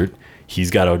concert,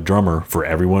 he's got a drummer for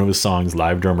every one of his songs,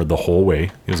 live drummer the whole way.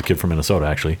 He was a kid from Minnesota,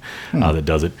 actually, that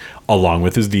does it, along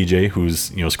with his DJ,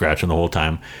 who's, scratching the whole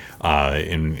time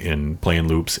in playing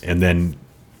loops. And then,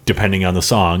 depending on the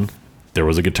song, there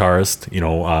was a guitarist,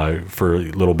 for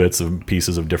little bits of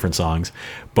pieces of different songs.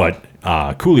 But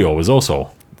Coolio was also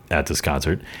at this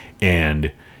concert,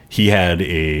 and he had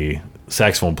a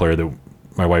saxophone player that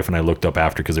my wife and I looked up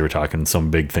after because they were talking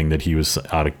some big thing that he was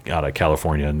out of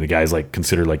California, and the guy's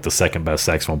considered the second best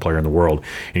saxophone player in the world,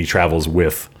 and he travels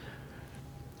with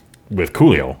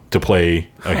Coolio to play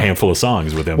a handful of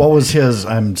songs with him. What was his?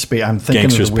 I'm thinking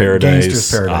Gangster's of Paradise.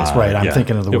 Gangster's Paradise, right? I'm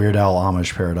thinking of the Weird Al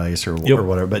Amish Paradise or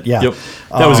whatever. But yeah,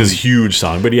 that was his huge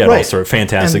song. But he had also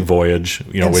Fantastic Voyage,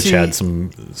 which had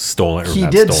some stolen. He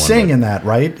did sing in that,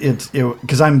 right?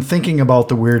 Because I'm thinking about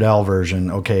the Weird Al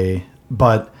version. Okay,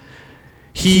 but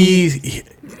he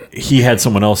had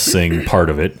someone else sing part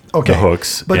of it. Okay, the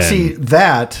hooks. But see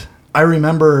that I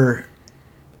remember.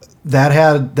 That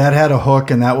had a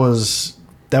hook, and that was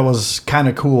kind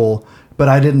of cool, but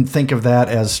I didn't think of that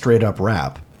as straight up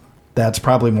rap. That's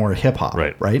probably more hip hop,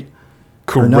 right?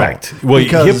 Correct. No? Well,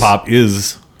 hip hop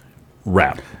is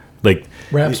rap.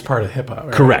 Rap's part of hip hop.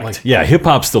 Right? Correct. Hip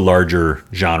hop's the larger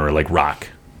genre, like rock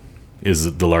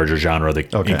is the larger genre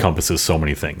that encompasses so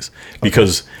many things.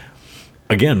 Because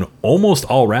again, almost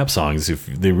all rap songs, if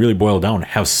they really boil down,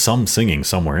 have some singing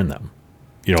somewhere in them.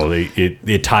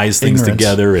 It ties things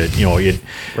together. And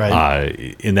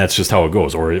that's just how it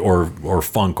goes. Or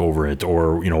funk over it,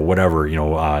 or whatever.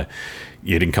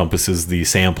 It encompasses the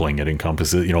sampling. It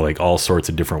encompasses all sorts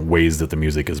of different ways that the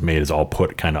music is made is all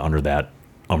put kind of under that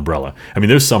umbrella. I mean,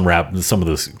 there's some of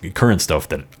this current stuff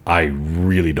that I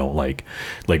really don't like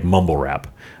mumble rap.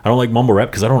 I don't like mumble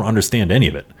rap because I don't understand any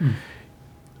of it.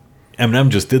 Eminem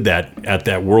just did that at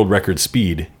that world record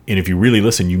speed, and if you really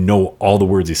listen, all the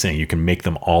words he's saying. You can make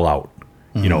them all out.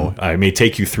 Mm-hmm. It may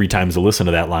take you 3 times to listen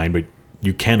to that line, but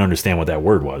you can understand what that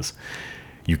word was.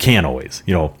 You can always,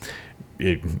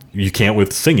 you can't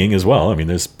with singing as well. I mean,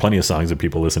 there's plenty of songs that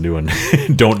people listen to and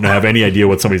don't have any idea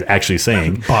what somebody's actually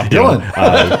saying. Bob Dylan,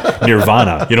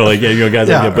 Nirvana, guys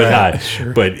like that.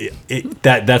 Sure. But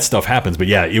that stuff happens. But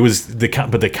yeah, it was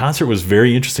but the concert was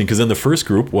very interesting because then the first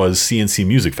group was CNC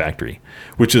Music Factory,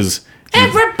 which is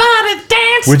everybody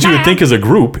dance. Which you would think is a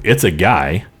group. It's a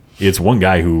guy. It's one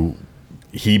guy who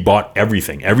he bought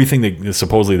everything. Everything that is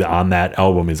supposedly on that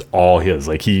album is all his.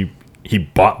 He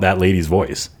bought that lady's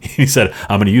voice. He said,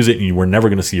 "I'm going to use it, and we're never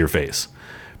going to see your face,"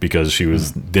 because she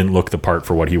didn't look the part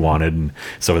for what he wanted, and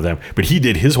some of them. But he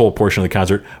did his whole portion of the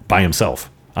concert by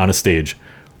himself on a stage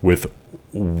with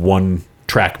one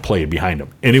track played behind him,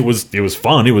 and it was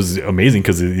fun. It was amazing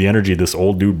because the energy this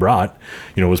old dude brought,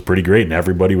 was pretty great, and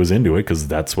everybody was into it because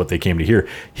that's what they came to hear.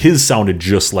 His sounded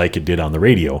just like it did on the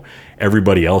radio.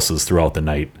 Everybody else's throughout the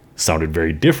night sounded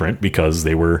very different because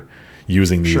they were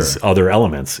using these other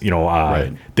elements,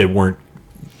 that weren't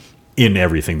in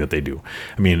everything that they do.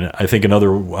 I mean, I think another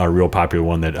real popular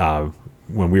one that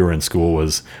when we were in school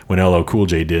was when LL Cool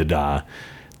J did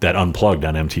that Unplugged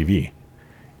on MTV.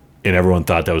 And everyone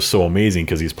thought that was so amazing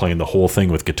because he's playing the whole thing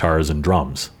with guitars and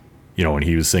drums, and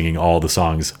he was singing all the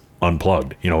songs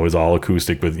unplugged. It was all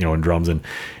acoustic with, and drums, and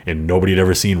nobody had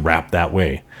ever seen rap that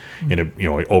way. And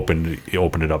it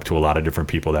opened it up to a lot of different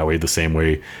people that way. The same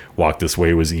way Walk This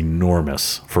Way was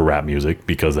enormous for rap music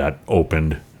because that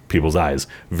opened people's eyes.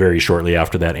 Very shortly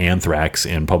after that, Anthrax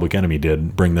and Public Enemy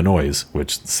did Bring the Noise,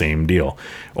 which same deal.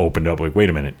 Opened up wait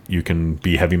a minute, you can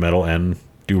be heavy metal and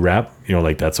do rap?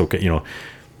 That's okay,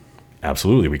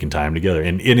 absolutely, we can tie them together.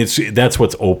 And that's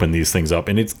what's opened these things up.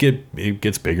 And it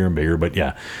gets bigger and bigger. But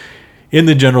yeah, in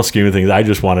the general scheme of things, I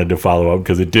just wanted to follow up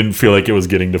because it didn't feel like it was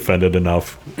getting defended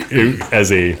enough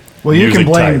as a you can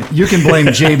blame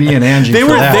JB and Angie. They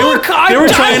were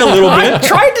trying a little bit. I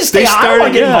tried to stay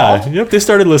out. They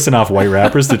started listing off white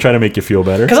rappers to try to make you feel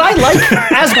better. Because I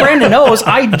as Brandon knows,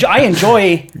 I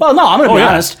enjoy. Well, no, I'm going to be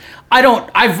honest.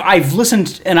 I've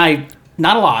listened, and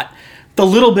not a lot. The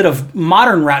little bit of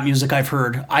modern rap music I've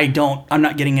heard, I'm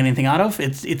not getting anything out of.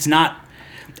 It's not.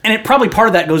 And it probably part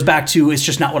of that goes back to it's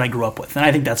just not what I grew up with, and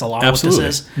I think that's a lot of what this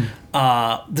is.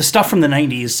 The stuff from the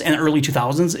 '90s and early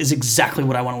 2000s is exactly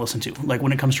what I want to listen to. Like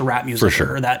when it comes to rap music, For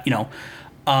sure. or that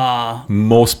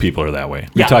Most people are that way.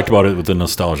 We Yeah. talked about it with the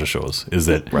nostalgia shows. Is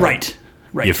that right.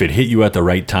 if it hit you at the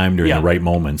right time during Yeah. the right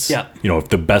moments, Yeah. if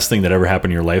the best thing that ever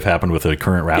happened in your life happened with a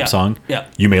current rap Yeah. song, Yeah.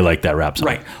 you may like that rap song.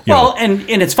 Right. You Well, know,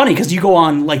 and it's funny because you go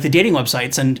on like the dating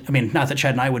websites, and I mean, not that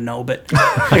Chad and I would know, but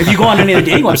like, if you go on any of the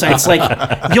dating websites,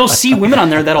 like you'll see women on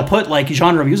there that'll put like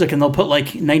genre music, and they'll put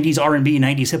like '90s R&B,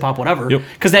 '90s hip hop, whatever, Yep.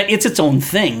 because that it's its own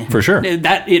thing. For sure.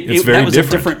 That It's that very was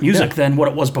different. a different music than what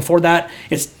it was before that.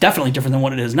 It's definitely different than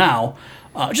what it is now.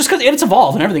 Just because it's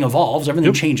evolved and everything evolves,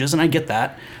 everything changes, and I get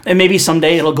that. And maybe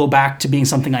someday it'll go back to being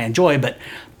something I enjoy. But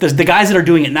the guys that are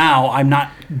doing it now, I'm not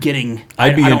getting.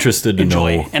 I'd be I don't interested to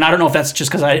enjoy. know- And I don't know if that's just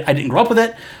because I didn't grow up with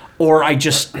it, or I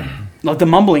just like the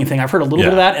mumbling thing. I've heard a little bit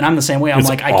of Yeah. that, and I'm the same way. I'm It's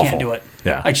like, I awful. can't do it.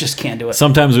 Yeah. I just can't do it.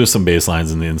 sometimes there's some bass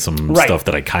lines and some Right. stuff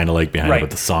that I kind of like behind it, Right.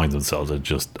 but the songs themselves are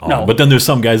just awful. No. But then there's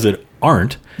some guys that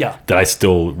aren't Yeah. that I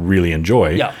still really enjoy.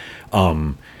 Yeah.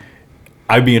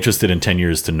 I'd be interested in 10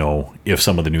 years to know if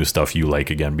some of the new stuff you like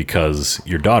again, because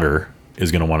your daughter is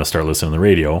going to want to start listening to the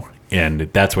radio, and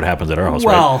that's what happens at our house,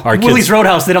 Well, right? Our Willie's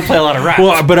Roadhouse, they don't play a lot of rap.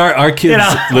 Well, but our kids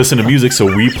know? listen to music,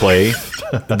 so we play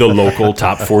the local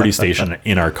top 40 station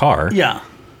in our car. Yeah.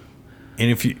 And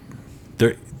if you,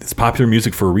 it's popular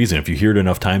music for a reason. If you hear it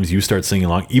enough times, you start singing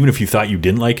along. Even if you thought you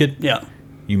didn't like it, Yeah.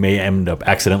 you may end up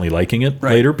accidentally liking it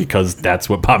Right. later, because that's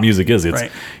what pop music is. Right.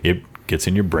 It gets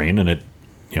in your brain, and it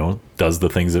does the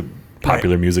things that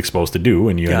popular music's supposed to do,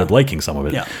 and you end Yeah. up liking some of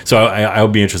it. Yeah. So I'll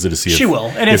be interested to see She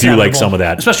will. And if it's you like inevitable. some of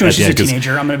that, Especially when at the she's a end, 'cause-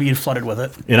 teenager. I'm going to be flooded with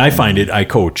it. And I find it, I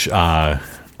coach a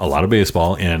lot of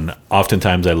baseball, and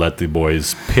oftentimes I let the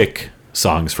boys pick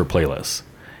songs for playlists.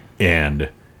 And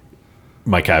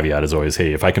my caveat is always,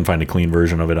 hey, if I can find a clean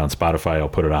version of it on Spotify, I'll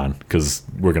put it on, because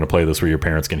we're going to play this where your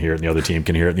parents can hear it, and the other team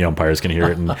can hear it, and the umpires can hear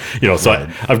it, and so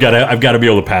I've got to be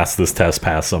able to pass this test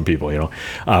past some people,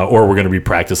 or we're going to be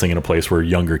practicing in a place where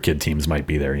younger kid teams might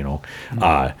be there,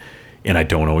 and I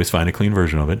don't always find a clean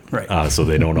version of it, Right. so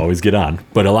they don't always get on,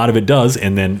 but a lot of it does.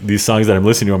 And then these songs that I'm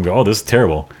listening to, I'm going, oh, this is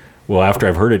terrible. Well, after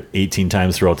I've heard it 18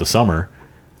 times throughout the summer,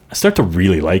 I start to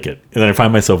really like it, and then I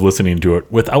find myself listening to it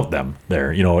without them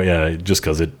there, just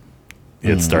because it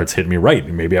starts hitting me right.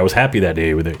 And maybe I was happy that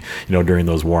day with it, during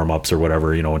those warm ups or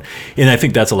whatever, and I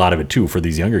think that's a lot of it too for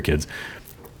these younger kids.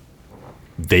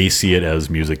 They see it as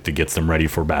music that gets them ready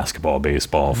for basketball,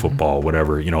 baseball, football,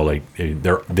 whatever. Like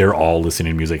they're all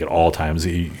listening to music at all times.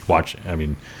 You watch. I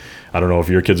mean, I don't know if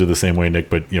your kids are the same way, Nick,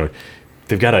 but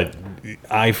they've got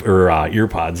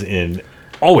earpods in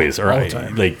always, or All the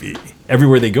time. like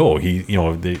everywhere they go.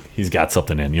 He's got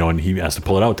something in, and he has to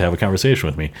pull it out to have a conversation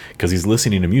with me because he's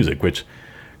listening to music, which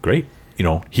great.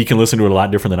 He can listen to it a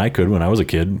lot different than I could when I was a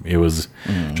kid. It was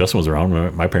Justin was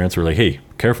around. My parents were like, "Hey,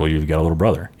 careful, you've got a little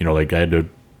brother." Like I had to,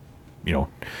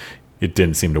 it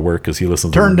didn't seem to work because he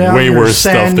listens Turn to down way your worse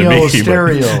stuff than me. Sanyo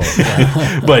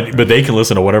stereo. But they can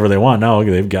listen to whatever they want now.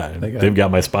 They've got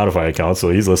my Spotify account,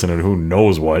 so he's listening to who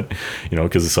knows what,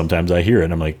 because sometimes I hear it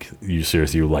and I'm like, you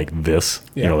seriously, you like this?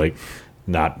 Yeah. Like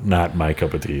not my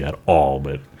cup of tea at all,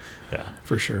 but yeah.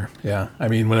 For sure. Yeah. I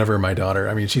mean, whenever my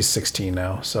daughter, she's 16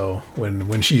 now. So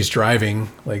when she's driving,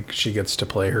 like she gets to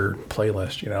play her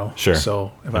playlist, Sure.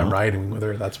 So if I'm riding with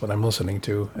her, that's what I'm listening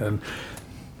to. And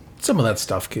some of that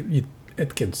stuff,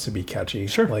 it gets to be catchy.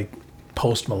 Sure. Like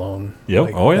Post Malone. Yep.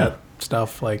 Like Oh, yeah. That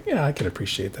stuff. Like, yeah, I can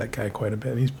appreciate that guy quite a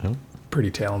bit. He's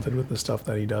pretty talented with the stuff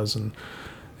that he does. And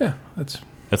yeah,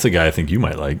 That's a guy I think you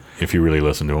might like if you really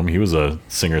listen to him. He was a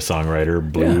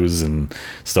singer-songwriter, blues and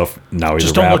stuff. Now he's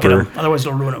Just a don't look at rapper. him. Otherwise,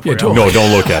 it'll ruin it for Yeah, you. don't- No,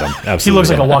 don't look at him. Absolutely. He looks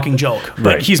like a don't. walking joke. But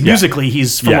Right. he's Yeah. musically,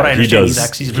 from Yeah, what I he understand,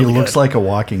 does. he's He really looks good. like a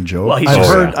walking joke. Well, he's I've just-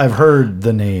 heard I've heard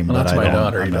the name, Well, but that's I my don't.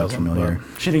 daughter. I'm He not doesn't, familiar.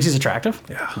 She thinks he's attractive?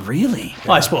 Yeah. Really?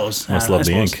 Well, I suppose. Must I love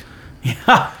the suppose. ink.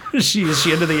 Yeah. Is she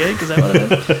into the ink? Is that what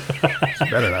it is?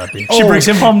 better not be. She brings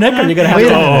him home, Nick, or you're going to have Wait a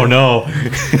to... minute. Oh no.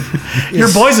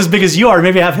 Your boy's as big as you are.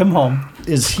 Maybe have him home.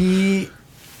 Is he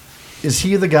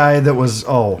the guy that was?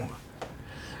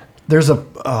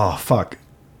 Fuck.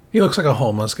 He looks like a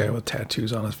homeless guy with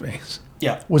tattoos on his face.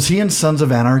 Yeah. Was he in Sons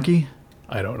of Anarchy?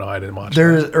 I don't know. I didn't watch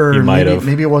There, that. or He might maybe, have.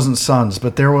 maybe it wasn't Sons,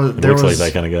 but there was. There Looks was.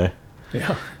 like that kind of guy.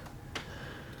 Yeah.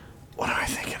 What am I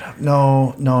thinking of?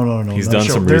 No. He's no done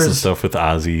show. some There's- recent stuff with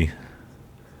Ozzy.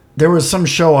 There was some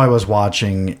show I was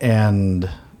watching, and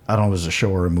I don't know if it was a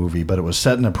show or a movie, but it was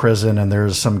set in a prison, and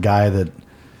there's some guy that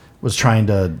was trying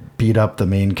to beat up the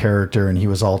main character, and he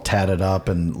was all tatted up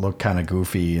and looked kind of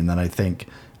goofy. And then I think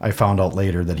I found out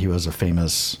later that he was a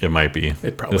famous. It might be.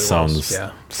 It probably This sounds was,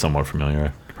 yeah. somewhat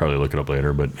familiar. I probably look it up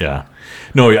later, but yeah.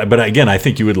 No, yeah, but again, I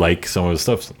think you would like some of his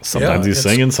stuff. Sometimes he's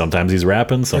singing, sometimes he's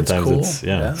rapping, sometimes cool.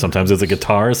 it's sometimes it's a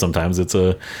guitar, sometimes it's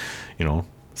a,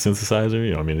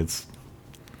 synthesizer. I mean, it's.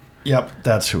 Yep,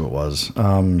 that's who it was.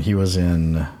 He was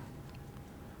in.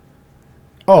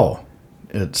 Oh,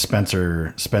 it's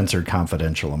Spencer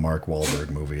Confidential, a Mark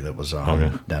Wahlberg movie that was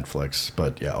on Netflix.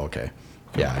 But yeah, okay,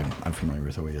 yeah, I'm familiar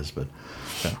with who he is, but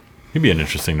yeah. He'd be an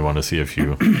interesting one to see if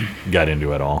you got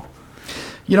into at all.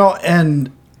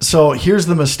 And so here's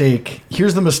the mistake.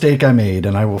 Here's the mistake I made,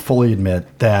 and I will fully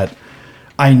admit that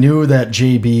I knew that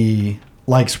JB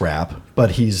likes rap,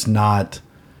 but he's not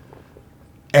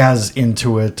as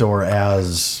into it or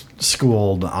as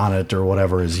schooled on it or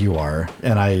whatever as you are,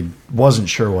 and I wasn't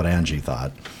sure what Angie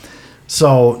thought.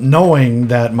 So knowing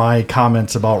that my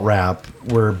comments about rap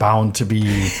were bound to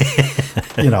be,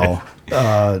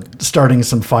 starting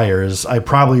some fires, I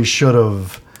probably should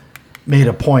have made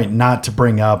a point not to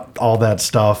bring up all that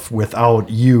stuff without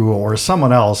you or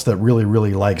someone else that really,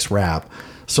 really likes rap,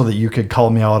 so that you could call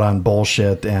me out on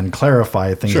bullshit and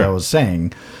clarify things I was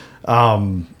saying.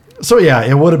 So yeah,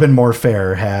 it would have been more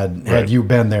fair had you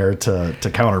been there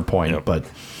to counterpoint. Yep. But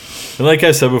like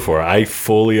I said before, I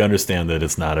fully understand that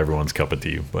it's not everyone's cup of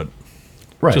tea, but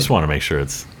just want to make sure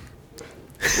it's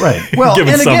right. Well,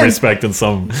 given some respect and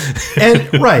some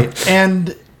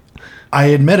and I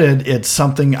admitted it's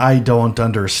something I don't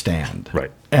understand.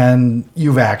 Right. And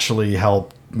you've actually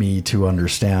helped me to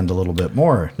understand a little bit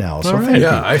more now. So thank you.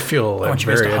 I feel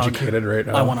very educated right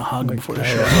now. I want to hug before the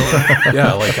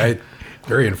show.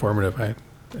 Very informative. I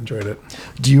enjoyed it.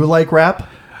 Do you like rap?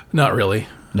 Not really.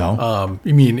 No.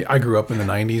 You mean I grew up in the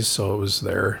 90s, so it was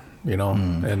there,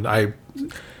 and I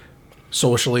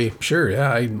socially, sure,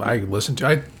 yeah, I listen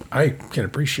to I can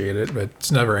appreciate it, but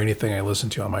it's never anything I listen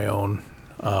to on my own.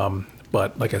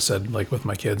 But like I said, like with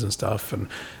my kids and stuff, and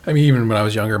I mean, even when I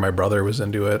was younger, my brother was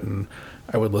into it, and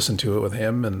I would listen to it with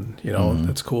him, and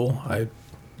it's cool.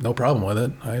 No problem with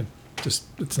it.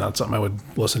 It's not something I would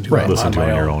listen to on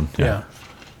your own. Yeah.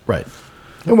 Right.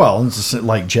 Well, it's just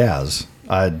like jazz.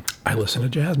 I listen to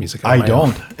jazz music. I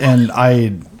don't, and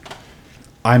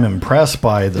I'm impressed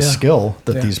by the skill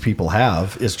that these people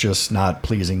have. It's just not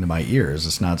pleasing to my ears.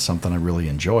 It's not something I really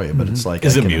enjoy. But it's like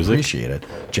Is I it can music? appreciate it.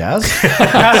 Jazz.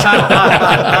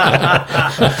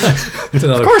 It's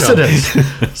of course it is.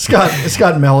 It's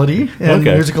got melody and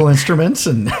musical instruments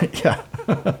and yeah.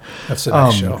 That's the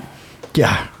next show.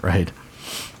 Yeah, right.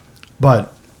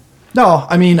 But no,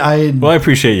 I mean I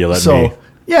appreciate you letting me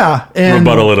and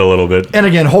rebuttal it a little bit. And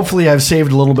again, hopefully I've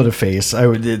saved a little bit of face.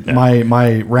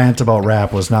 My rant about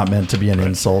rap was not meant to be an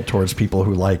insult towards people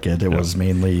who like it. It was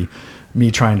mainly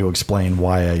me trying to explain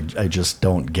why I just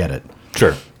don't get it.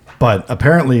 Sure. But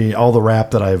apparently all the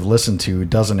rap that I've listened to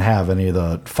doesn't have any of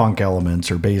the funk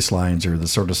elements or bass lines or the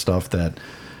sort of stuff that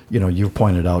you've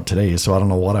pointed out today. So I don't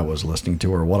know what I was listening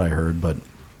to or what I heard, but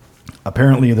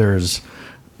apparently there's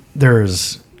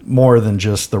more than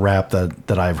just the rap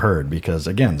that I've heard, because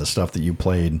again, the stuff that you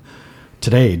played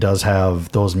today does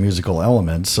have those musical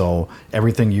elements. So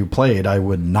everything you played, I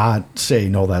would not say,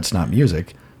 no, that's not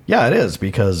music. Yeah, it is,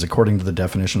 because according to the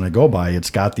definition I go by, it's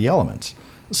got the elements.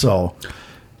 So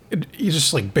you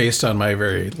just like, based on my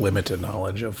very limited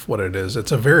knowledge of what it is,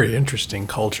 it's a very interesting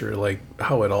culture, like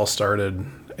how it all started.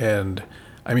 And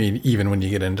I mean, even when you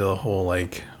get into the whole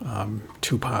like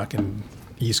Tupac and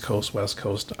East Coast, West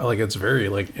Coast, like it's very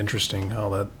like interesting how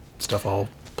that stuff all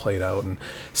played out, and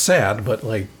sad, but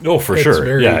like for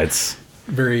sure, it's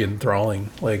very enthralling.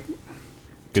 Like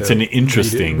it's an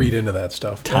interesting read into that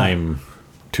stuff time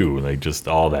too, like just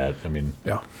all that. I mean,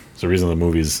 it's the reason the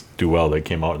movies do well that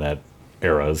came out in that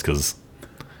era is because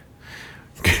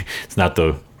it's not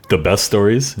the best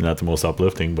stories, not the most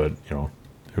uplifting, but there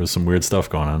was some weird stuff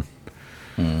going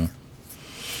on.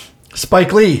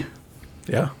 Spike Lee.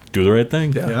 Yeah. Do the right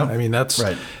thing. Yeah. I mean, that's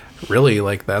really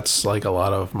like, that's like a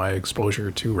lot of my exposure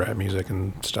to rap music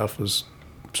and stuff was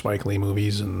Spike Lee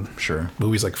movies and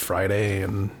movies like Friday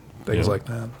and things like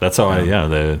that. That's how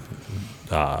the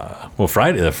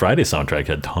Friday soundtrack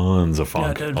had tons of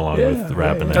funk along with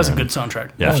rap in there. It has a good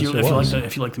soundtrack. Yeah. If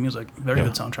you like the music, very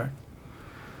good soundtrack.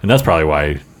 And that's probably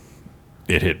why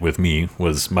it hit with me,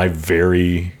 was my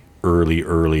very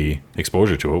early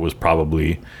exposure to it was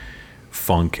probably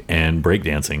funk and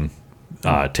breakdancing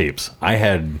tapes. I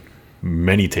had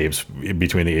many tapes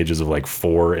between the ages of like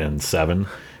 4 and 7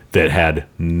 that had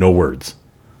no words,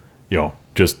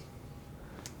 just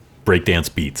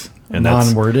breakdance beats, and that's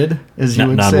non-worded, as you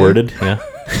would non-worded, say.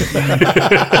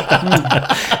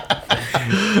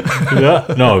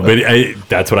 No, but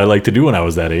that's what I liked to do when I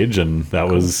was that age, and that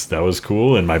was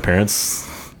cool. And my parents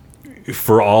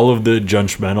for all of the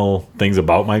judgmental things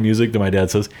about my music that my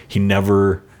dad says, he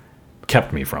never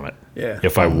kept me from it. Yeah.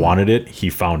 If I wanted it, he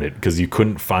found it, because you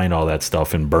couldn't find all that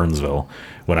stuff in Burnsville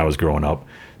when I was growing up.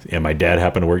 And my dad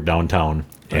happened to work downtown,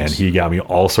 and he got me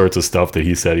all sorts of stuff that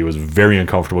he said he was very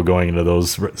uncomfortable going into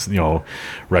those,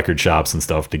 record shops and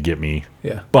stuff to get me.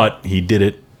 Yeah. But he did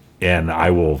it, and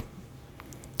I will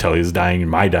tell you,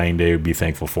 my dying day would be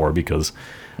thankful for, because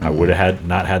I would have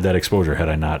not had that exposure had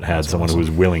I not had someone who was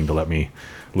willing to let me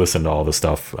listen to all the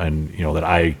stuff and that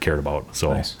I cared about.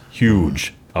 So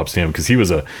huge ups to him, because he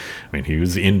was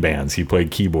in bands, he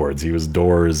played keyboards, he was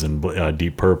Doors and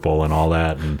Deep Purple and all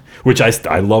that, and which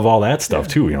I love all that stuff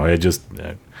too.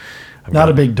 Not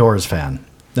a big Doors fan,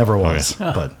 never was,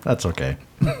 but that's okay.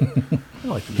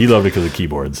 He loved it because of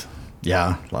keyboards.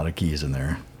 Yeah, a lot of keys in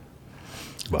there.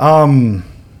 Did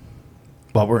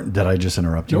I just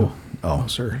interrupt you? No. Oh,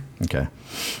 sir. Okay.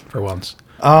 For once.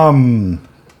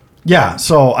 Yeah,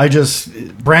 so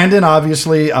Brandon,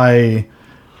 obviously, I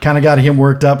kind of got him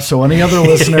worked up. So any other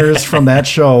listeners from that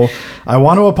show, I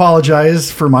want to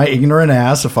apologize for my ignorant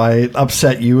ass if I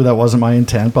upset you. That wasn't my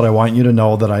intent, but I want you to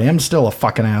know that I am still a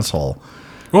fucking asshole.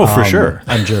 Oh, for sure.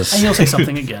 I'm just... And you'll say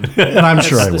something again. And I'm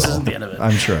sure I will. This isn't the end of it.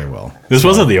 I'm sure I will. This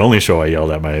wasn't the only show I yelled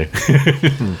at my...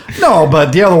 No,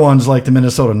 but the other ones, like the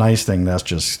Minnesota Nice thing, that's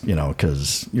just,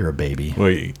 because you're a baby.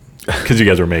 Because you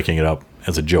guys were making it up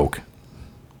as a joke.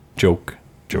 Joke.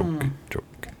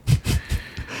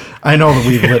 I know that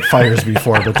we've lit fires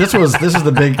before, but this was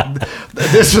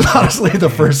honestly the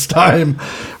first time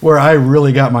where I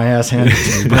really got my ass handed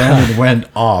to me. Brandon went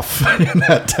off in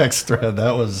that text thread.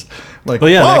 That was like,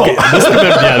 well, yeah, whoa!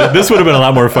 This would have been a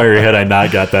lot more fiery had I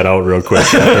not got that out real quick.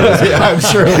 Yeah, I'm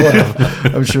sure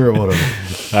it would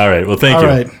have. All right. Well, thank you.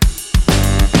 All right.